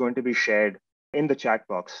Sheet that's going to be shared in the chat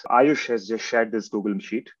box. Ayush has just shared this Google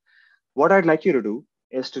Sheet. What I'd like you to do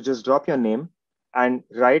is to just drop your name and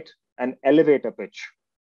write an elevator pitch,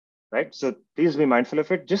 right? So please be mindful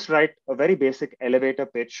of it. Just write a very basic elevator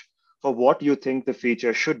pitch for what you think the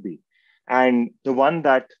feature should be. And the one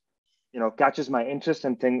that catches my interest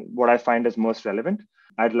and think what I find is most relevant,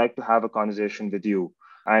 I'd like to have a conversation with you.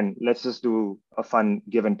 And let's just do a fun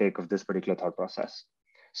give and take of this particular thought process.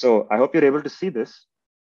 So I hope you're able to see this.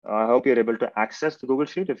 I hope you're able to access the Google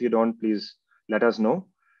Sheet. If you don't, please let us know.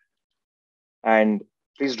 And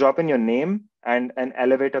please drop in your name and an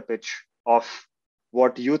elevator pitch of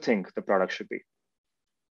what you think the product should be.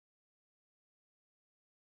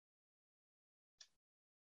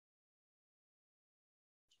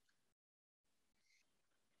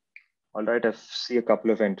 All right, I see a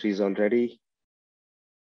couple of entries already.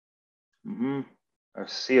 I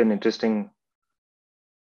see an interesting.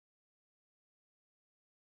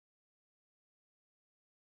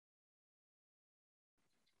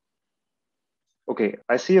 Okay,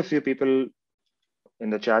 I see a few people in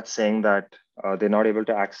the chat saying that they're not able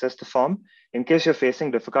to access the form. In case you're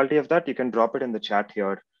facing difficulty of that, you can drop it in the chat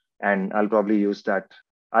here and I'll probably use that.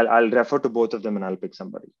 I'll refer to both of them and I'll pick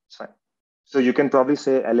somebody. It's fine. So you can probably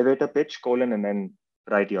say elevator pitch, colon, and then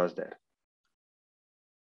write yours there.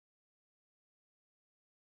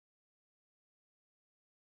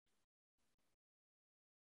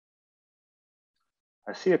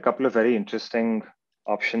 I see a couple of very interesting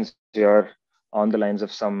options here on the lines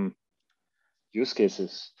of some use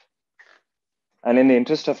cases. And in the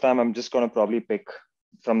interest of time, I'm just going to probably pick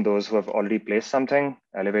from those who have already placed something.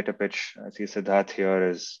 Elevator pitch, I see Siddharth here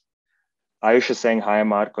is, Ayush is saying, hi,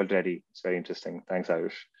 Mark already. It's very interesting. Thanks,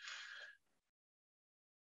 Ayush.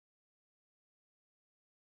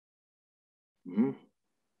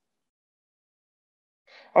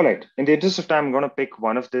 All right. In the interest of time, I'm going to pick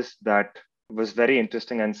one of this that was very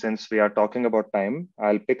interesting. And since we are talking about time,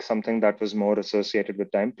 I'll pick something that was more associated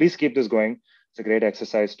with time. Please keep this going. It's a great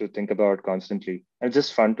exercise to think about constantly. And it's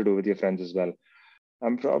just fun to do with your friends as well.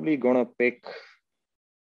 I'm probably going to pick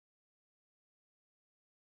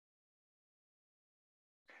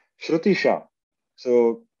Shruti Shah.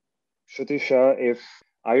 So Shruti Shah, if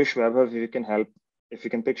Ayush Vaibhav, if you can help, if you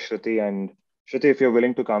can pick Shruti, and Shruti, if you're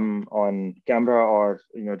willing to come on camera or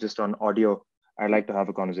just on audio, I'd like to have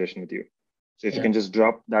a conversation with you. So if you can just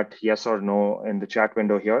drop that yes or no in the chat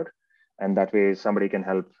window here, and that way somebody can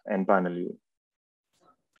help and panel you.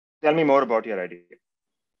 Tell me more about your idea.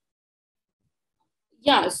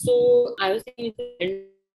 Yeah, so I was thinking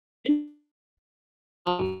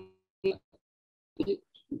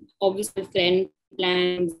obviously friend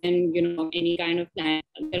plans and any kind of plan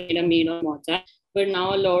that are made on WhatsApp. But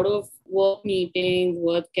now a lot of work meetings,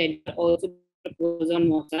 work schedule also goes on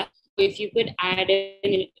WhatsApp. So if you could add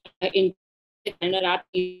in calendar app,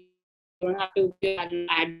 you don't have to add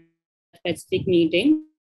a specific meeting.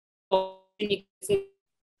 So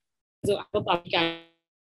a public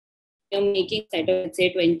you're making set of, let's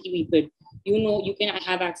say, 20 people. You can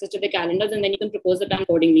have access to the calendars and then you can propose the plan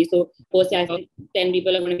accordingly. So first, 10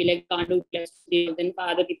 people are going to be like, can't do this, then for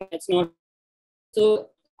other people, that's not. So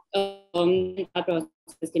our process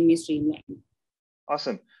can be streamlined.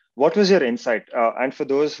 Awesome. What was your insight? And for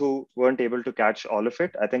those who weren't able to catch all of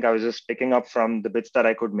it, I think I was just picking up from the bits that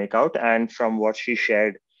I could make out and from what she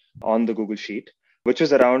shared on the Google Sheet, which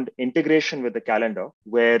was around integration with the calendar,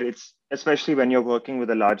 where it's especially when you're working with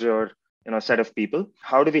a larger set of people.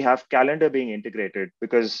 How do we have calendar being integrated?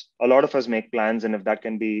 Because a lot of us make plans, and if that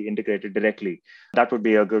can be integrated directly, that would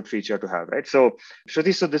be a good feature to have, right? So,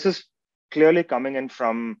 Shruti, so this is clearly coming in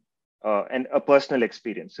from a personal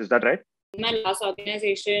experience. Is that right? In my last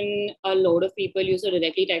organization, a lot of people used to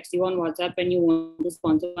directly text you on WhatsApp when you want to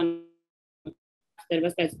sponsor one that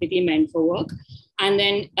was specifically meant for work. And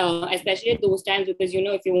then, especially at those times, because if you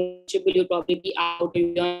want to, you'll probably be out or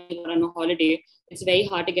you're on a holiday. It's very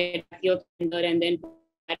hard to get your calendar and then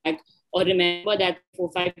back or remember that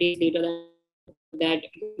 4-5 days later that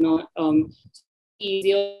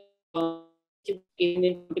easier. To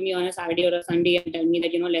me on a Saturday or a Sunday and tell me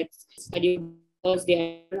that let's study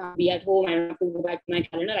Thursday. I'll be at home. I don't have to go back to my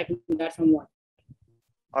calendar. I can do that from what.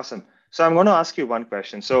 Awesome. So I'm going to ask you one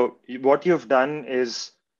question. So what you've done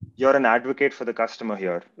is you're an advocate for the customer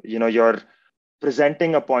here. You're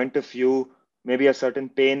presenting a point of view maybe a certain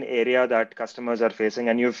pain area that customers are facing,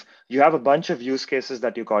 and you have a bunch of use cases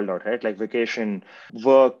that you called out, right? Like vacation,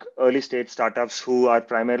 work, early stage startups who are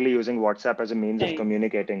primarily using WhatsApp as a means of Right.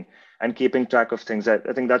 communicating and keeping track of things. I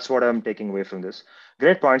think that's what I'm taking away from this.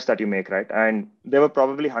 Great points that you make, right? And there were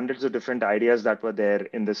probably hundreds of different ideas that were there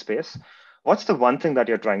in this space. What's the one thing that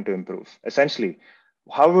you're trying to improve? Essentially,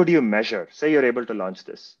 how would you measure? Say you're able to launch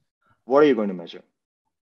this. What are you going to measure?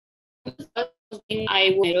 The first thing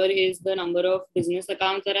I would measure is the number of business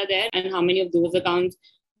accounts that are there and how many of those accounts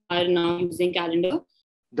are now using calendar.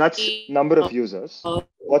 That's number of users.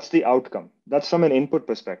 What's the outcome? That's from an input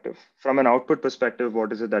perspective. From an output perspective,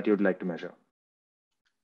 what is it that you'd like to measure?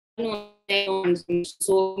 So,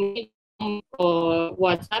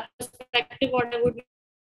 WhatsApp perspective, what I would.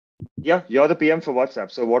 Yeah, you're the PM for WhatsApp.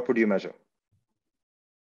 So what would you measure?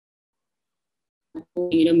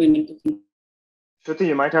 Need a minute to think. Shruti,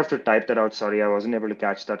 you might have to type that out. Sorry, I wasn't able to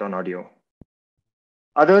catch that on audio.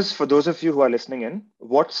 Others, for those of you who are listening in,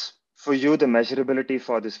 what's for you the measurability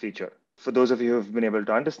for this feature? For those of you who have been able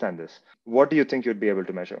to understand this, what do you think you'd be able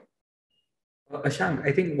to measure? Ashank,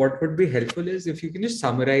 I think what would be helpful is if you can just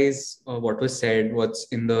summarize what was said, what's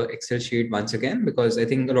in the Excel sheet once again, because I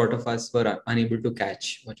think a lot of us were unable to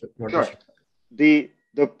catch what sure. The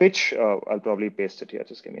pitch, I'll probably paste it here.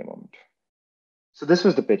 Just give me a moment. So this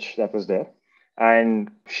was the pitch that was there.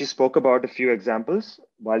 And she spoke about a few examples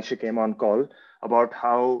while she came on call about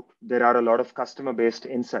how there are a lot of customer-based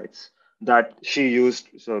insights that she used.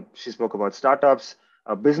 So she spoke about startups,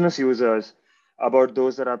 business users, about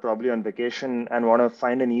those that are probably on vacation and want to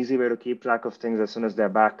find an easy way to keep track of things as soon as they're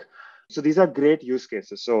back. So these are great use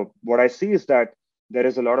cases. So what I see is that there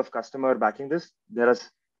is a lot of customer backing this. There is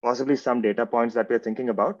possibly some data points that we're thinking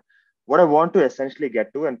about. What I want to essentially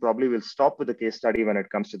get to, and probably will stop with the case study when it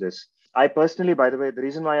comes to this. I personally, by the way, the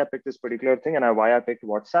reason why I picked this particular thing and why I picked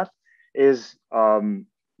WhatsApp is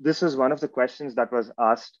this is one of the questions that was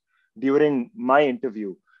asked during my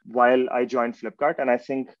interview while I joined Flipkart. And I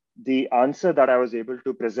think the answer that I was able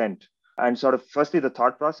to present, and sort of firstly the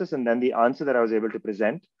thought process and then the answer that I was able to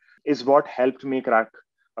present, is what helped me crack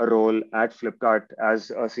a role at Flipkart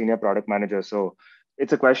as a senior product manager. So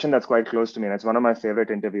it's a question that's quite close to me, and it's one of my favorite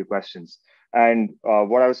interview questions. And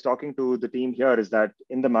what I was talking to the team here is that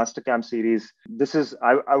in the MasterCamp series,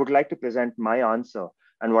 I would like to present my answer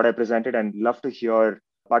and what I presented, and love to hear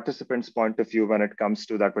participants' point of view when it comes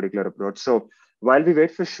to that particular approach. So while we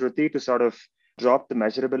wait for Shruti to sort of drop the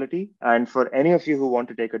measurability, and for any of you who want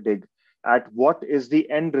to take a dig at what is the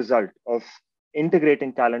end result of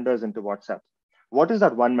integrating calendars into WhatsApp, what is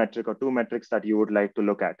that one metric or two metrics that you would like to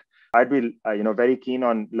look at? I'd be very keen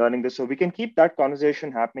on learning this, so we can keep that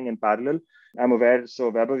conversation happening in parallel. I'm aware.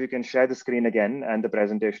 So Vaibhav, you can share the screen again and the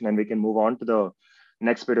presentation, and we can move on to the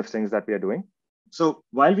next bit of things that we are doing. So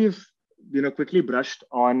while we've quickly brushed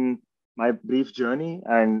on my brief journey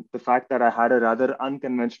and the fact that I had a rather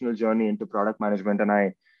unconventional journey into product management, and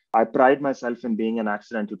I pride myself in being an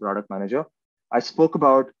accidental product manager, I spoke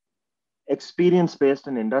about experience-based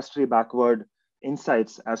and industry backward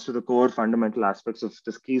insights as to the core fundamental aspects of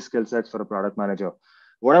the key skill sets for a product manager.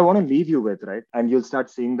 What I want to leave you with, right? And you'll start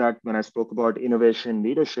seeing that when I spoke about innovation,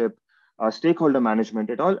 leadership, stakeholder management,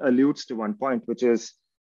 it all alludes to one point, which is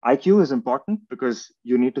IQ is important because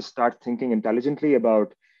you need to start thinking intelligently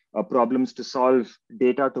about problems to solve,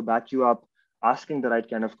 data to back you up, asking the right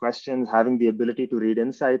kind of questions, having the ability to read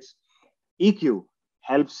insights. EQ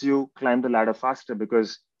helps you climb the ladder faster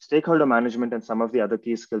because stakeholder management and some of the other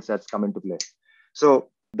key skill sets come into play. So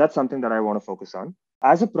that's something that I want to focus on.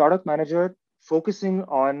 As a product manager, focusing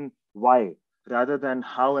on why rather than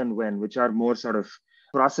how and when, which are more sort of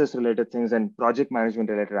process related things and project management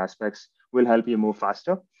related aspects, will help you move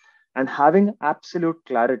faster. And having absolute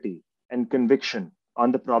clarity and conviction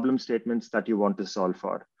on the problem statements that you want to solve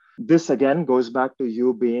for. This again goes back to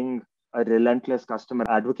you being a relentless customer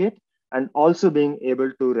advocate and also being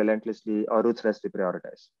able to relentlessly or ruthlessly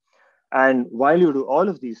prioritize. And while you do all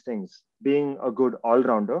of these things, being a good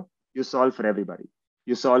all-rounder, you solve for everybody.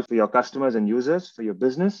 You solve for your customers and users, for your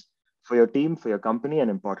business, for your team, for your company,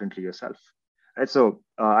 and importantly, yourself. Right? So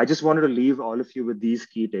I just wanted to leave all of you with these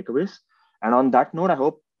key takeaways. And on that note, I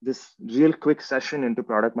hope this real quick session into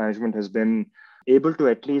product management has been able to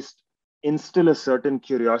at least instill a certain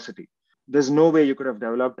curiosity. There's no way you could have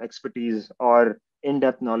developed expertise or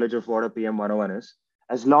in-depth knowledge of what a PM 101 is,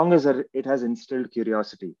 as long as it has instilled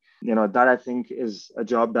curiosity. That I think is a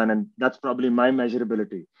job done. And that's probably my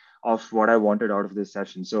measurability of what I wanted out of this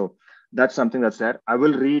session. So that's something that's there. I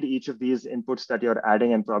will read each of these inputs that you're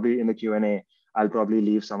adding, and probably in the Q&A, I'll probably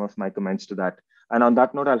leave some of my comments to that. And on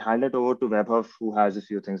that note, I'll hand it over to Vaibhav, who has a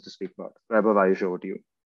few things to speak about. Vaibhav, Ayush, over to you.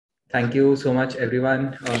 Thank you so much,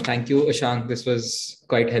 everyone. Thank you, Ashank. This was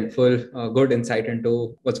quite helpful. Good insight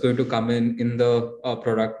into what's going to come in the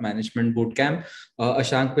product management bootcamp.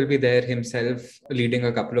 Ashank will be there himself, leading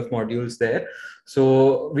a couple of modules there.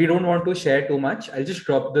 So we don't want to share too much. I'll just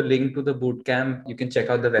drop the link to the bootcamp. You can check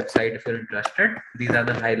out the website if you're interested. These are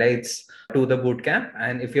the highlights to the bootcamp.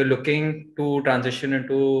 And if you're looking to transition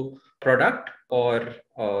into product, or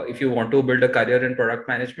if you want to build a career in product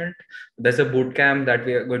management, there's a bootcamp that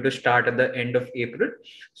we are going to start at the end of April.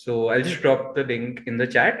 So I'll just drop the link in the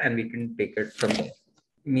chat and we can take it from there.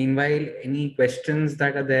 Meanwhile, any questions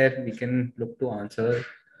that are there, we can look to answer.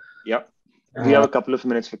 Yeah. We have a couple of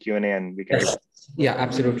minutes for Q&A and we can do that. Yeah,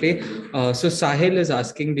 absolutely. So Sahil is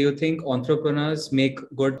asking, do you think entrepreneurs make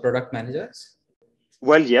good product managers?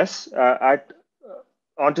 Well, yes.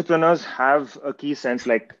 Entrepreneurs have a key sense,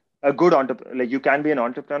 like a good entrepreneur, like you can be an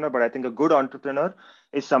entrepreneur, but I think a good entrepreneur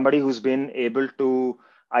is somebody who's been able to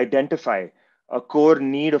identify a core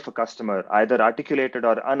need of a customer, either articulated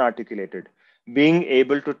or unarticulated, being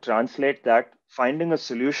able to translate that, finding a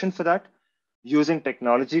solution for that, using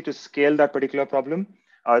technology to scale that particular problem,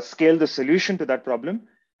 scale the solution to that problem,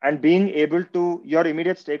 and being able to, your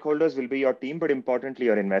immediate stakeholders will be your team, but importantly,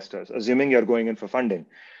 your investors, assuming you're going in for funding.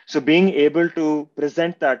 So being able to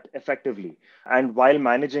present that effectively and while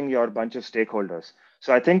managing your bunch of stakeholders.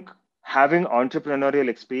 So I think having entrepreneurial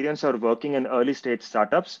experience or working in early stage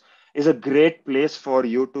startups is a great place for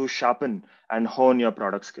you to sharpen and hone your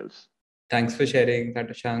product skills. Thanks for sharing that,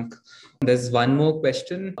 Ashank. There's one more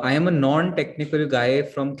question. I am a non-technical guy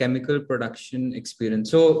from chemical production experience.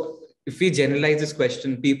 So if we generalize this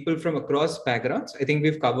question, people from across backgrounds, I think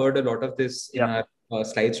we've covered a lot of this in our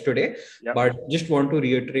slides today, but just want to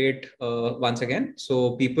reiterate once again.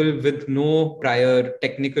 So people with no prior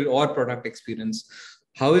technical or product experience,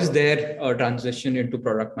 how is their transition into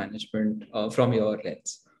product management from your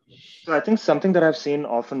lens? So I think something that I've seen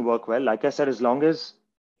often work well, like I said, as long as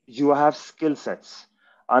you have skill sets,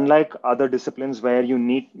 unlike other disciplines where you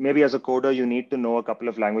need, maybe as a coder, you need to know a couple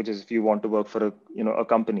of languages if you want to work for a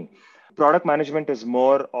company. Product management is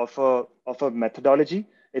more of a methodology.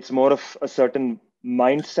 It's more of a certain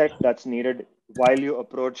mindset that's needed while you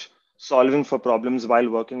approach solving for problems while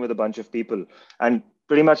working with a bunch of people and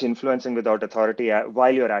pretty much influencing without authority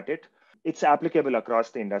while you're at it. It's applicable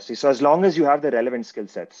across the industry. So as long as you have the relevant skill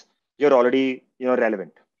sets, you're already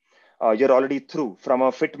relevant. You're already through from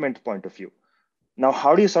a fitment point of view. Now,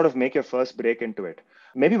 how do you sort of make your first break into it?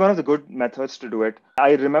 Maybe one of the good methods to do it,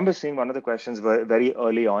 I remember seeing one of the questions very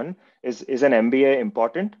early on, is an MBA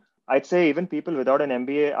important? I'd say even people without an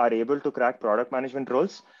MBA are able to crack product management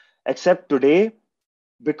roles, except today,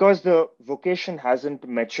 because the vocation hasn't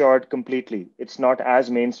matured completely. It's not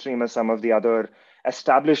as mainstream as some of the other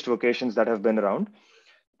established vocations that have been around.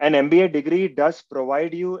 An MBA degree does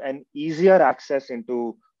provide you an easier access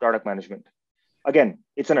into product management. Again,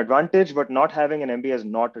 it's an advantage, but not having an MBA is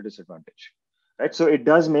not a disadvantage, right? So it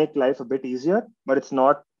does make life a bit easier, but it's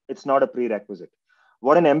not a prerequisite.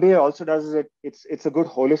 What an MBA also does is it's a good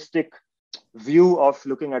holistic view of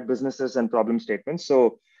looking at businesses and problem statements.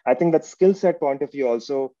 So I think that skill set point of view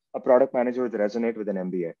also a product manager would resonate with an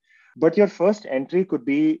MBA. But your first entry could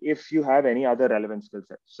be if you have any other relevant skill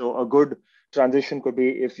set. So a good transition could be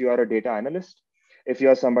if you are a data analyst, if you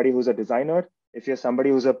are somebody who's a designer, if you're somebody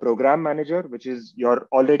who's a program manager, which is you're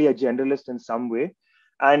already a generalist in some way,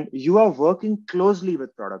 and you are working closely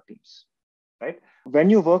with product teams, right? When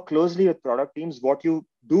you work closely with product teams, what you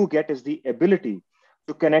do get is the ability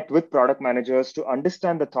to connect with product managers, to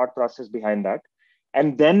understand the thought process behind that,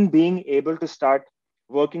 and then being able to start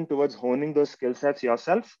working towards honing those skill sets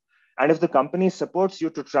yourself. And if the company supports you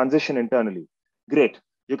to transition internally, great.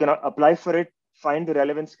 You can apply for it, find the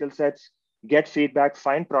relevant skill sets, get feedback,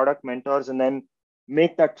 find product mentors, and then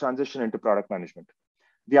make that transition into product management.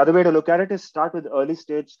 The other way to look at it is start with early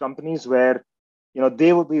stage companies where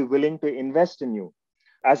they would be willing to invest in you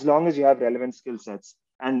as long as you have relevant skill sets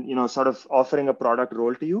and sort of offering a product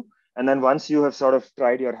role to you. And then once you have sort of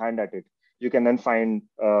tried your hand at it, you can then find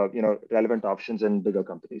relevant options in bigger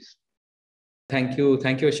companies. Thank you,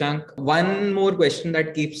 Ashank. One more question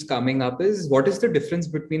that keeps coming up is, what is the difference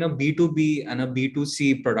between a B2B and a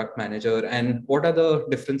B2C product manager, and what are the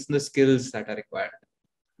difference in the skills that are required?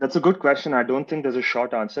 That's a good question. I don't think there's a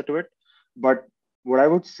short answer to it, but what I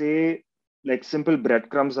would say, like simple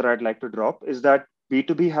breadcrumbs that I'd like to drop, is that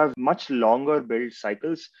B2B have much longer build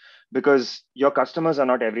cycles because your customers are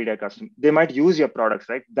not everyday customers. They might use your products,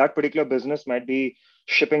 right? That particular business might be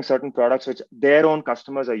shipping certain products which their own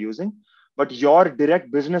customers are using, but your direct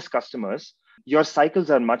business customers, your cycles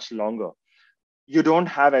are much longer. You don't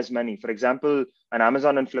have as many. For example, an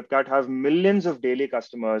Amazon and Flipkart have millions of daily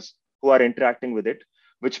customers who are interacting with it,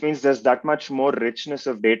 which means there's that much more richness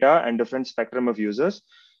of data and different spectrum of users.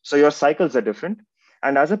 So your cycles are different.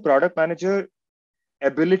 And as a product manager,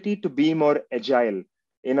 ability to be more agile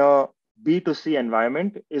in a B2C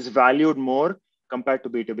environment is valued more compared to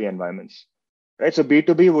B2B environments, right? So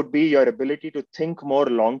B2B would be your ability to think more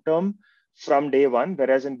long term from day one,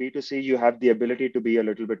 whereas in B2C, you have the ability to be a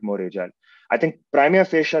little bit more agile. I think prima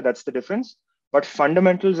facie, that's the difference. But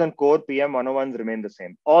fundamentals and core PM 101s remain the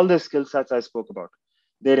same. All the skill sets I spoke about,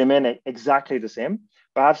 they remain exactly the same.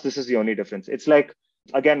 Perhaps this is the only difference. It's like,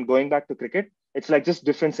 again, going back to cricket, it's like just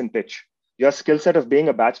difference in pitch. Your skill set of being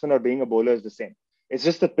a batsman or being a bowler is the same. It's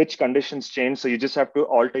just the pitch conditions change. So you just have to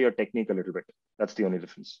alter your technique a little bit. That's the only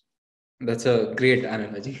difference. That's a great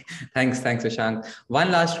analogy. Thanks, Ashank.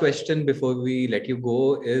 One last question before we let you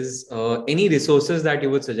go is any resources that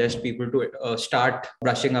you would suggest people to start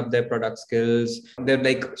brushing up their product skills? They're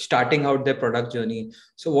like starting out their product journey.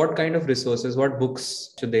 So what kind of resources, what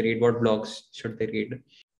books should they read? What blogs should they read?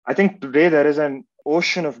 I think today there is an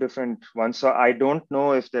ocean of different ones. So I don't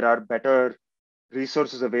know if there are better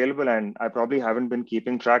resources available, and I probably haven't been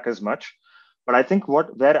keeping track as much. But I think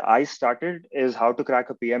where I started is how to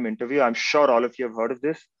crack a PM interview. I'm sure all of you have heard of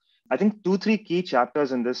this. I think 2-3 key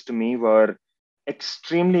chapters in this to me were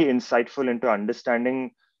extremely insightful into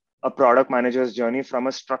understanding a product manager's journey from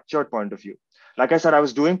a structured point of view. Like I said, I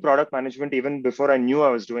was doing product management even before I knew I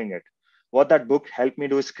was doing it. What that book helped me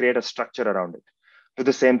do is create a structure around it. Do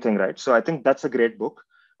the same thing, right? So I think that's a great book.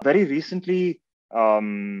 Very recently,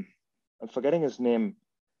 I'm forgetting his name,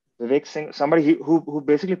 Vivek Singh, somebody who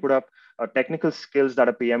basically put up technical skills that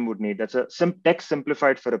a PM would need. That's a tech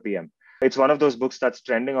simplified for a PM. It's one of those books that's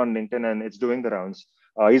trending on LinkedIn and it's doing the rounds.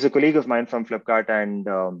 He's a colleague of mine from Flipkart, and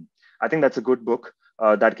I think that's a good book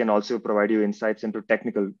that can also provide you insights into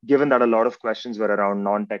technical, given that a lot of questions were around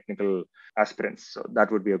non-technical aspirants. So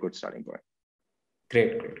that would be a good starting point.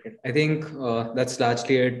 Great. I think that's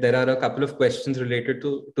largely it. There are a couple of questions related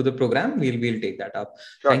to the program. We'll take that up.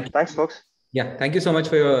 Sure. Thanks, folks. Yeah, thank you so much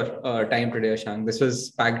for your time today, Ashank. This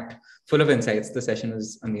was packed full of insights. The session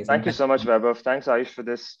was amazing. Thank you so much, Vaibhav. Thanks, Ayush, for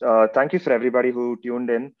this. Thank you for everybody who tuned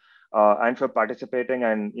in and for participating,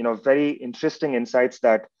 and very interesting insights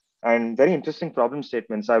and very interesting problem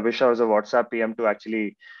statements. I wish I was a WhatsApp PM to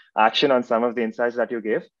actually action on some of the insights that you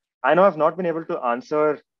gave. I know I've not been able to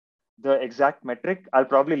answer the exact metric. I'll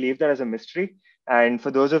probably leave that as a mystery. And for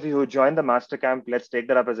those of you who joined the MasterCamp, let's take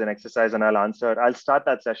that up as an exercise, and I'll start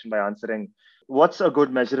that session by answering what's a good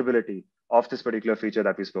measurability of this particular feature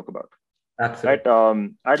that we spoke about. Absolutely. Right.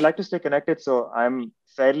 I'd like to stay connected. So I'm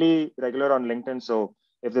fairly regular on LinkedIn. So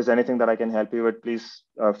if there's anything that I can help you with, please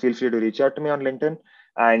feel free to reach out to me on LinkedIn.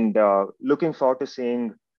 And looking forward to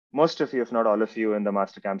seeing most of you, if not all of you, in the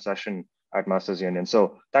MasterCamp session at Masters Union.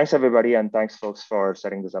 So thanks, everybody. And thanks, folks, for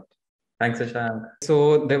setting this up. Thanks, Ashank.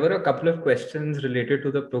 So there were a couple of questions related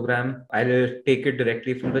to the program. I'll take it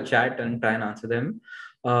directly from the chat and try and answer them.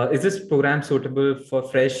 Is this program suitable for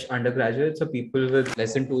fresh undergraduates or people with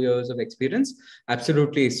less than 2 years of experience?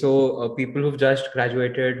 Absolutely. So people who've just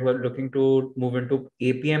graduated, who are looking to move into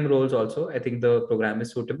APM roles also, I think the program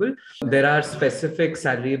is suitable. There are specific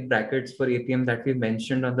salary brackets for APM that we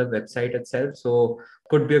mentioned on the website itself. So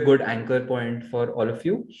could be a good anchor point for all of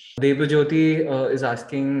you. Devajyoti is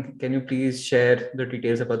asking, can you please share the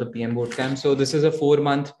details about the PM Bootcamp? So this is a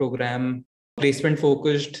 4-month program, placement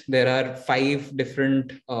focused. There are 4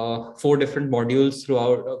 different modules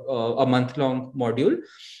throughout a month-long module.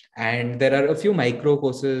 And there are a few micro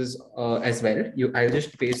courses as well. I'll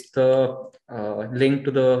just paste the link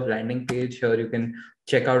to the landing page here. You can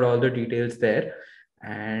check out all the details there.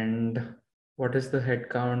 And what is the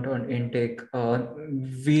headcount on intake?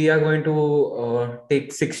 We are going to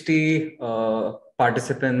take 60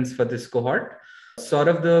 participants for this cohort. Sort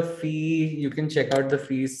of the fee, you can check out the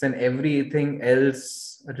fees and everything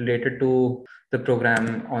else related to the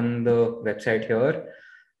program on the website here.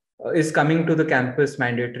 Is coming to the campus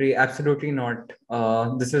mandatory? Absolutely not.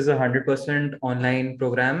 This is a 100% online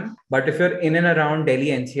program. But if you're in and around Delhi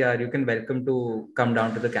NCR, you can welcome to come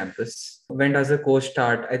down to the campus. When does the course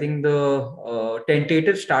start? I think the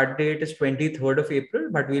tentative start date is 23rd of April,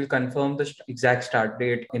 but we'll confirm the exact start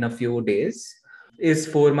date in a few days. Is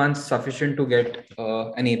 4 months sufficient to get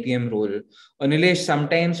an APM role? Nilesh,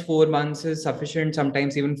 sometimes 4 months is sufficient.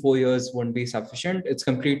 Sometimes even 4 years won't be sufficient. It's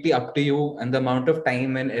completely up to you and the amount of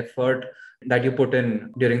time and effort that you put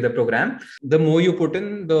in during the program. The more you put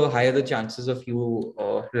in, the higher the chances of you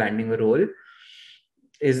landing a role.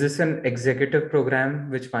 Is this an executive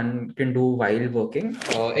program which one can do while working?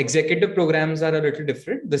 Executive programs are a little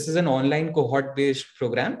different. This is an online cohort-based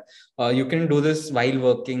program. You can do this while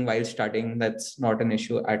working, while studying. That's not an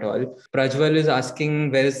issue at all. Prajwal is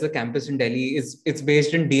asking, where is the campus in Delhi? It's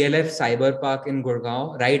based in DLF Cyber Park in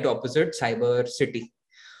Gurgaon, right opposite Cyber City.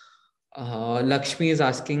 Lakshmi is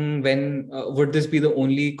asking, when would this be the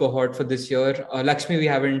only cohort for this year? Lakshmi, we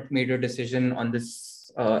haven't made a decision on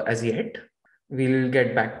this as yet. We'll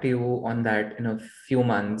get back to you on that in a few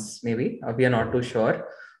months, maybe. We are not too sure.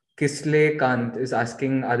 Kisle Kant is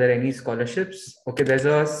asking, are there any scholarships? Okay, there's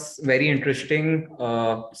a very interesting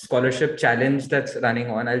scholarship challenge that's running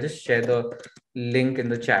on. I'll just share the link in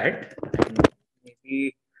the chat.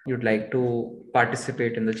 Maybe you'd like to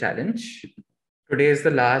participate in the challenge. Today is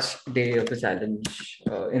the last day of the challenge,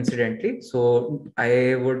 incidentally. So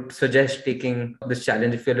I would suggest taking this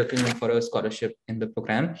challenge if you're looking for a scholarship in the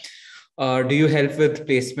program. Do you help with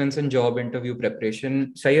placements and job interview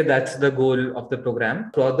preparation? Sayed, that's the goal of the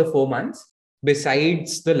program throughout the 4 months.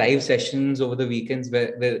 Besides the live sessions over the weekends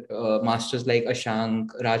where masters like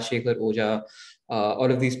Ashank, Rajshekhar Oja,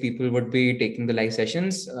 all of these people would be taking the live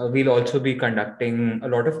sessions. We'll also be conducting a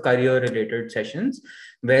lot of career-related sessions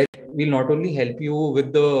where we'll not only help you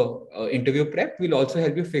with the interview prep, we'll also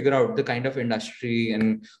help you figure out the kind of industry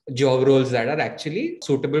and job roles that are actually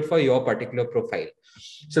suitable for your particular profile.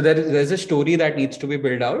 So there's a story that needs to be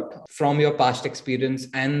built out from your past experience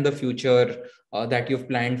and the future that you've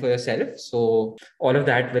planned for yourself. So all of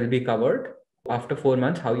that will be covered after 4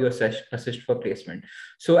 months, how you assist for placement.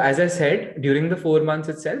 So as I said, during the 4 months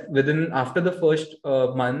itself, after the first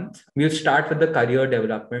month, we'll start with the career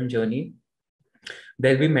development journey.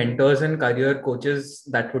 There'll be mentors and career coaches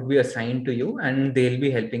that would be assigned to you, and they'll be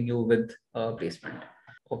helping you with placement.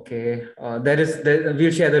 Okay,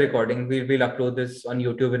 we'll share the recording. We'll upload this on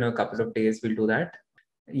YouTube in a couple of days. We'll do that.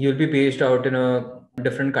 You'll be based out in a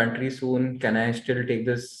different country soon. Can I still take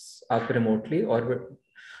this up remotely, or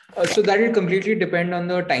so that will completely depend on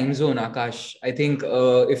the time zone, Akash. I think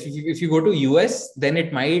if you go to US, then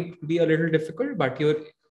it might be a little difficult. But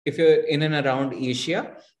if you're in and around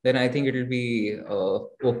Asia, then I think it will be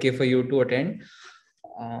okay for you to attend.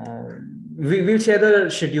 We'll share the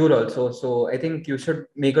schedule also. So I think you should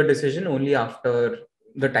make a decision only after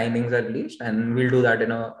the timings are released, and we'll do that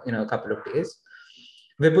in a couple of days.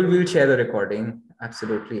 Vipul will share the recording.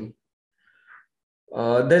 Absolutely.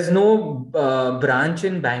 There's no branch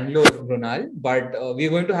in Bangalore, Brunal, but we're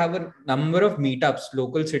going to have a number of meetups,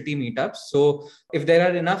 local city meetups. So if there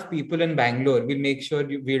are enough people in Bangalore, we'll make sure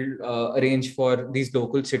we'll arrange for these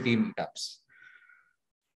local city meetups.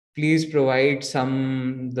 Please provide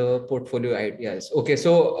the portfolio ideas. Okay,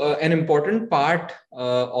 so an important part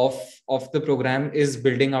of the program is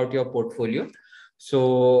building out your portfolio.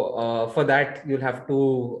 So for that, you'll have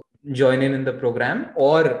to join in the program,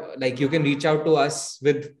 or like you can reach out to us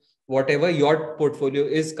with whatever your portfolio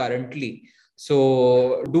is currently.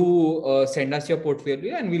 So do send us your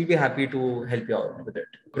portfolio and we'll be happy to help you out with it.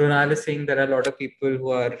 Brunal is saying there are a lot of people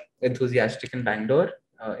who are enthusiastic in Bangalore,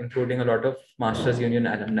 including a lot of Masters Union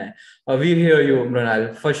alumni. We hear you,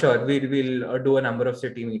 Brunal, for sure. We'll do a number of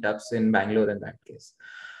city meetups in Bangalore in that case.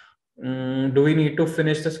 Do we need to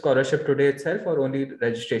finish the scholarship today itself or only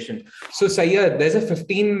registration? So Sayyad, there's a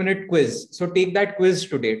 15-minute quiz. So take that quiz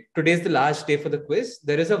today. Today is the last day for the quiz.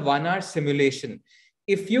 There is a 1-hour simulation.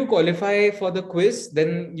 If you qualify for the quiz,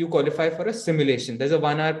 then you qualify for a simulation. There's a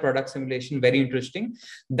 1-hour product simulation, very interesting,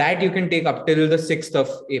 that you can take up till the 6th of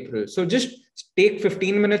April. So just take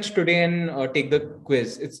 15 minutes today and take the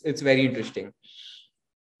quiz. It's very interesting.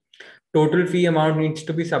 Total fee amount needs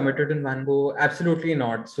to be submitted in one go? Absolutely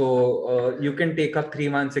not. So you can take up 3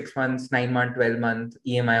 months, 6 months, 9-month, 12-month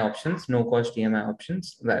EMI options, no cost EMI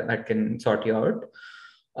options that can sort you out.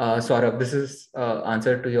 Saurabh, this is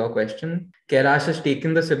answer to your question. Kailash has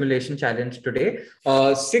taken the simulation challenge today.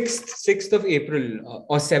 6th of April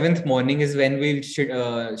or 7th morning is when we'll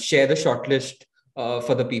share the shortlist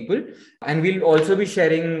for the people, and we'll also be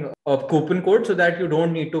sharing a coupon code so that you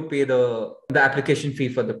don't need to pay the application fee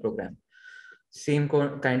for the program. Same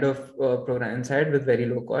kind of program inside with very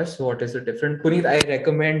low cost. So what is the difference? Puneet, I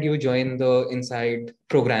recommend you join the inside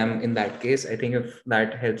program in that case. I think if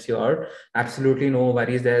that helps you out, absolutely no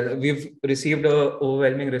worries there. We've received an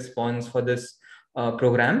overwhelming response for this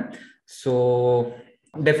program. So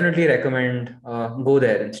definitely recommend go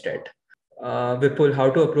there instead. Vipul, how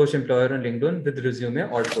to approach employer on LinkedIn with resume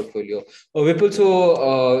or portfolio? Vipul,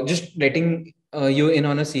 so just letting you in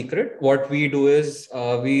on a secret, what we do is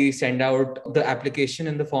we send out the application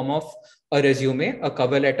in the form of a resume, a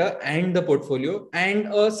cover letter, and the portfolio, and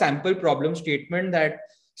a sample problem statement that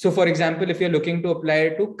So for example, if you're looking to apply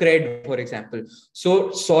to cred, for example,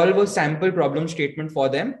 so solve a sample problem statement for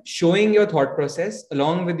them, showing your thought process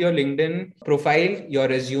along with your LinkedIn profile, your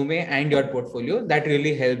resume and your portfolio. That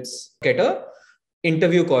really helps get a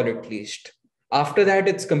interview call at least. After that,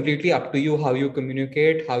 it's completely up to you how you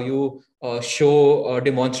communicate, how you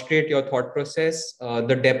demonstrate your thought process,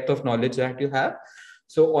 the depth of knowledge that you have.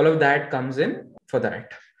 So all of that comes in for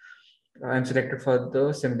that. I'm selected for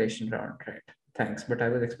the simulation round, right? Thanks, but I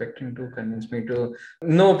was expecting to convince me to.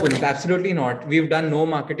 No, Puneet, absolutely not. We've done no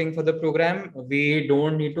marketing for the program. We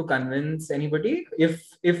don't need to convince anybody.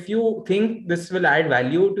 If you think this will add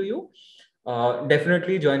value to you,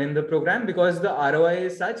 definitely join in the program, because the ROI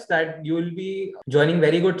is such that you will be joining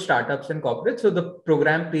very good startups and corporates. So the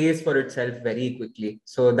program pays for itself very quickly.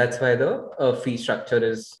 So that's why the fee structure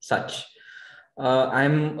is such.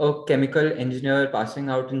 I'm a chemical engineer passing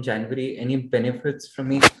out in January. Any benefits from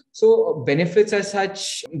me? So benefits as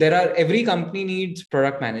such, every company needs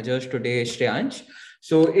product managers today, Shreyansh.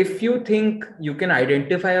 So if you think you can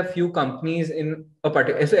identify a few companies in a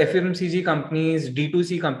particular, so FMCG companies,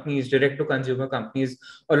 D2C companies, direct to consumer companies,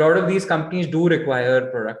 a lot of these companies do require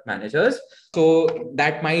product managers. So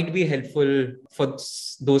that might be helpful for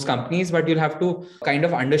those companies, but you'll have to kind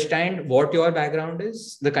of understand what your background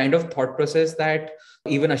is, the kind of thought process that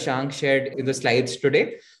even Ashank shared in the slides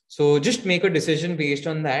today. So just make a decision based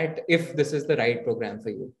on that if this is the right program for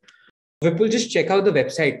you. Vipul, just check out the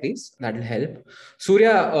website, please. That'll help.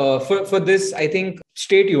 Surya, for this, I think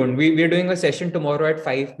stay tuned. We're doing a session tomorrow at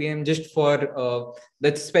 5 p.m. just for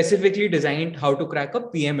that's specifically designed how to crack a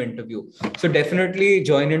PM interview. So definitely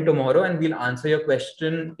join in tomorrow and we'll answer your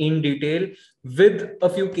question in detail with a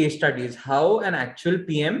few case studies. How an actual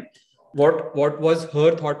PM, what was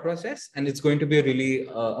her thought process, and it's going to be a really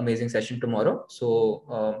amazing session tomorrow.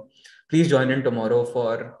 So please join in tomorrow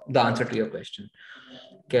for the answer to your question.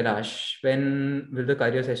 Kailash, when will the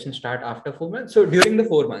career session start? After 4 months? So during the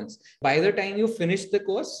 4 months, by the time you finish the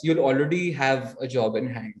course, you'll already have a job in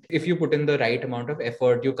hand. If you put in the right amount of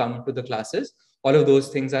effort, you come to the classes, all of those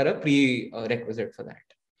things are a prerequisite for that.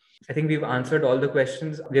 I think we've answered all the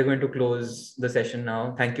questions. We're going to close the session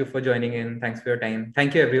now. Thank you for joining in. Thanks for your time.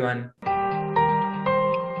 Thank you, everyone.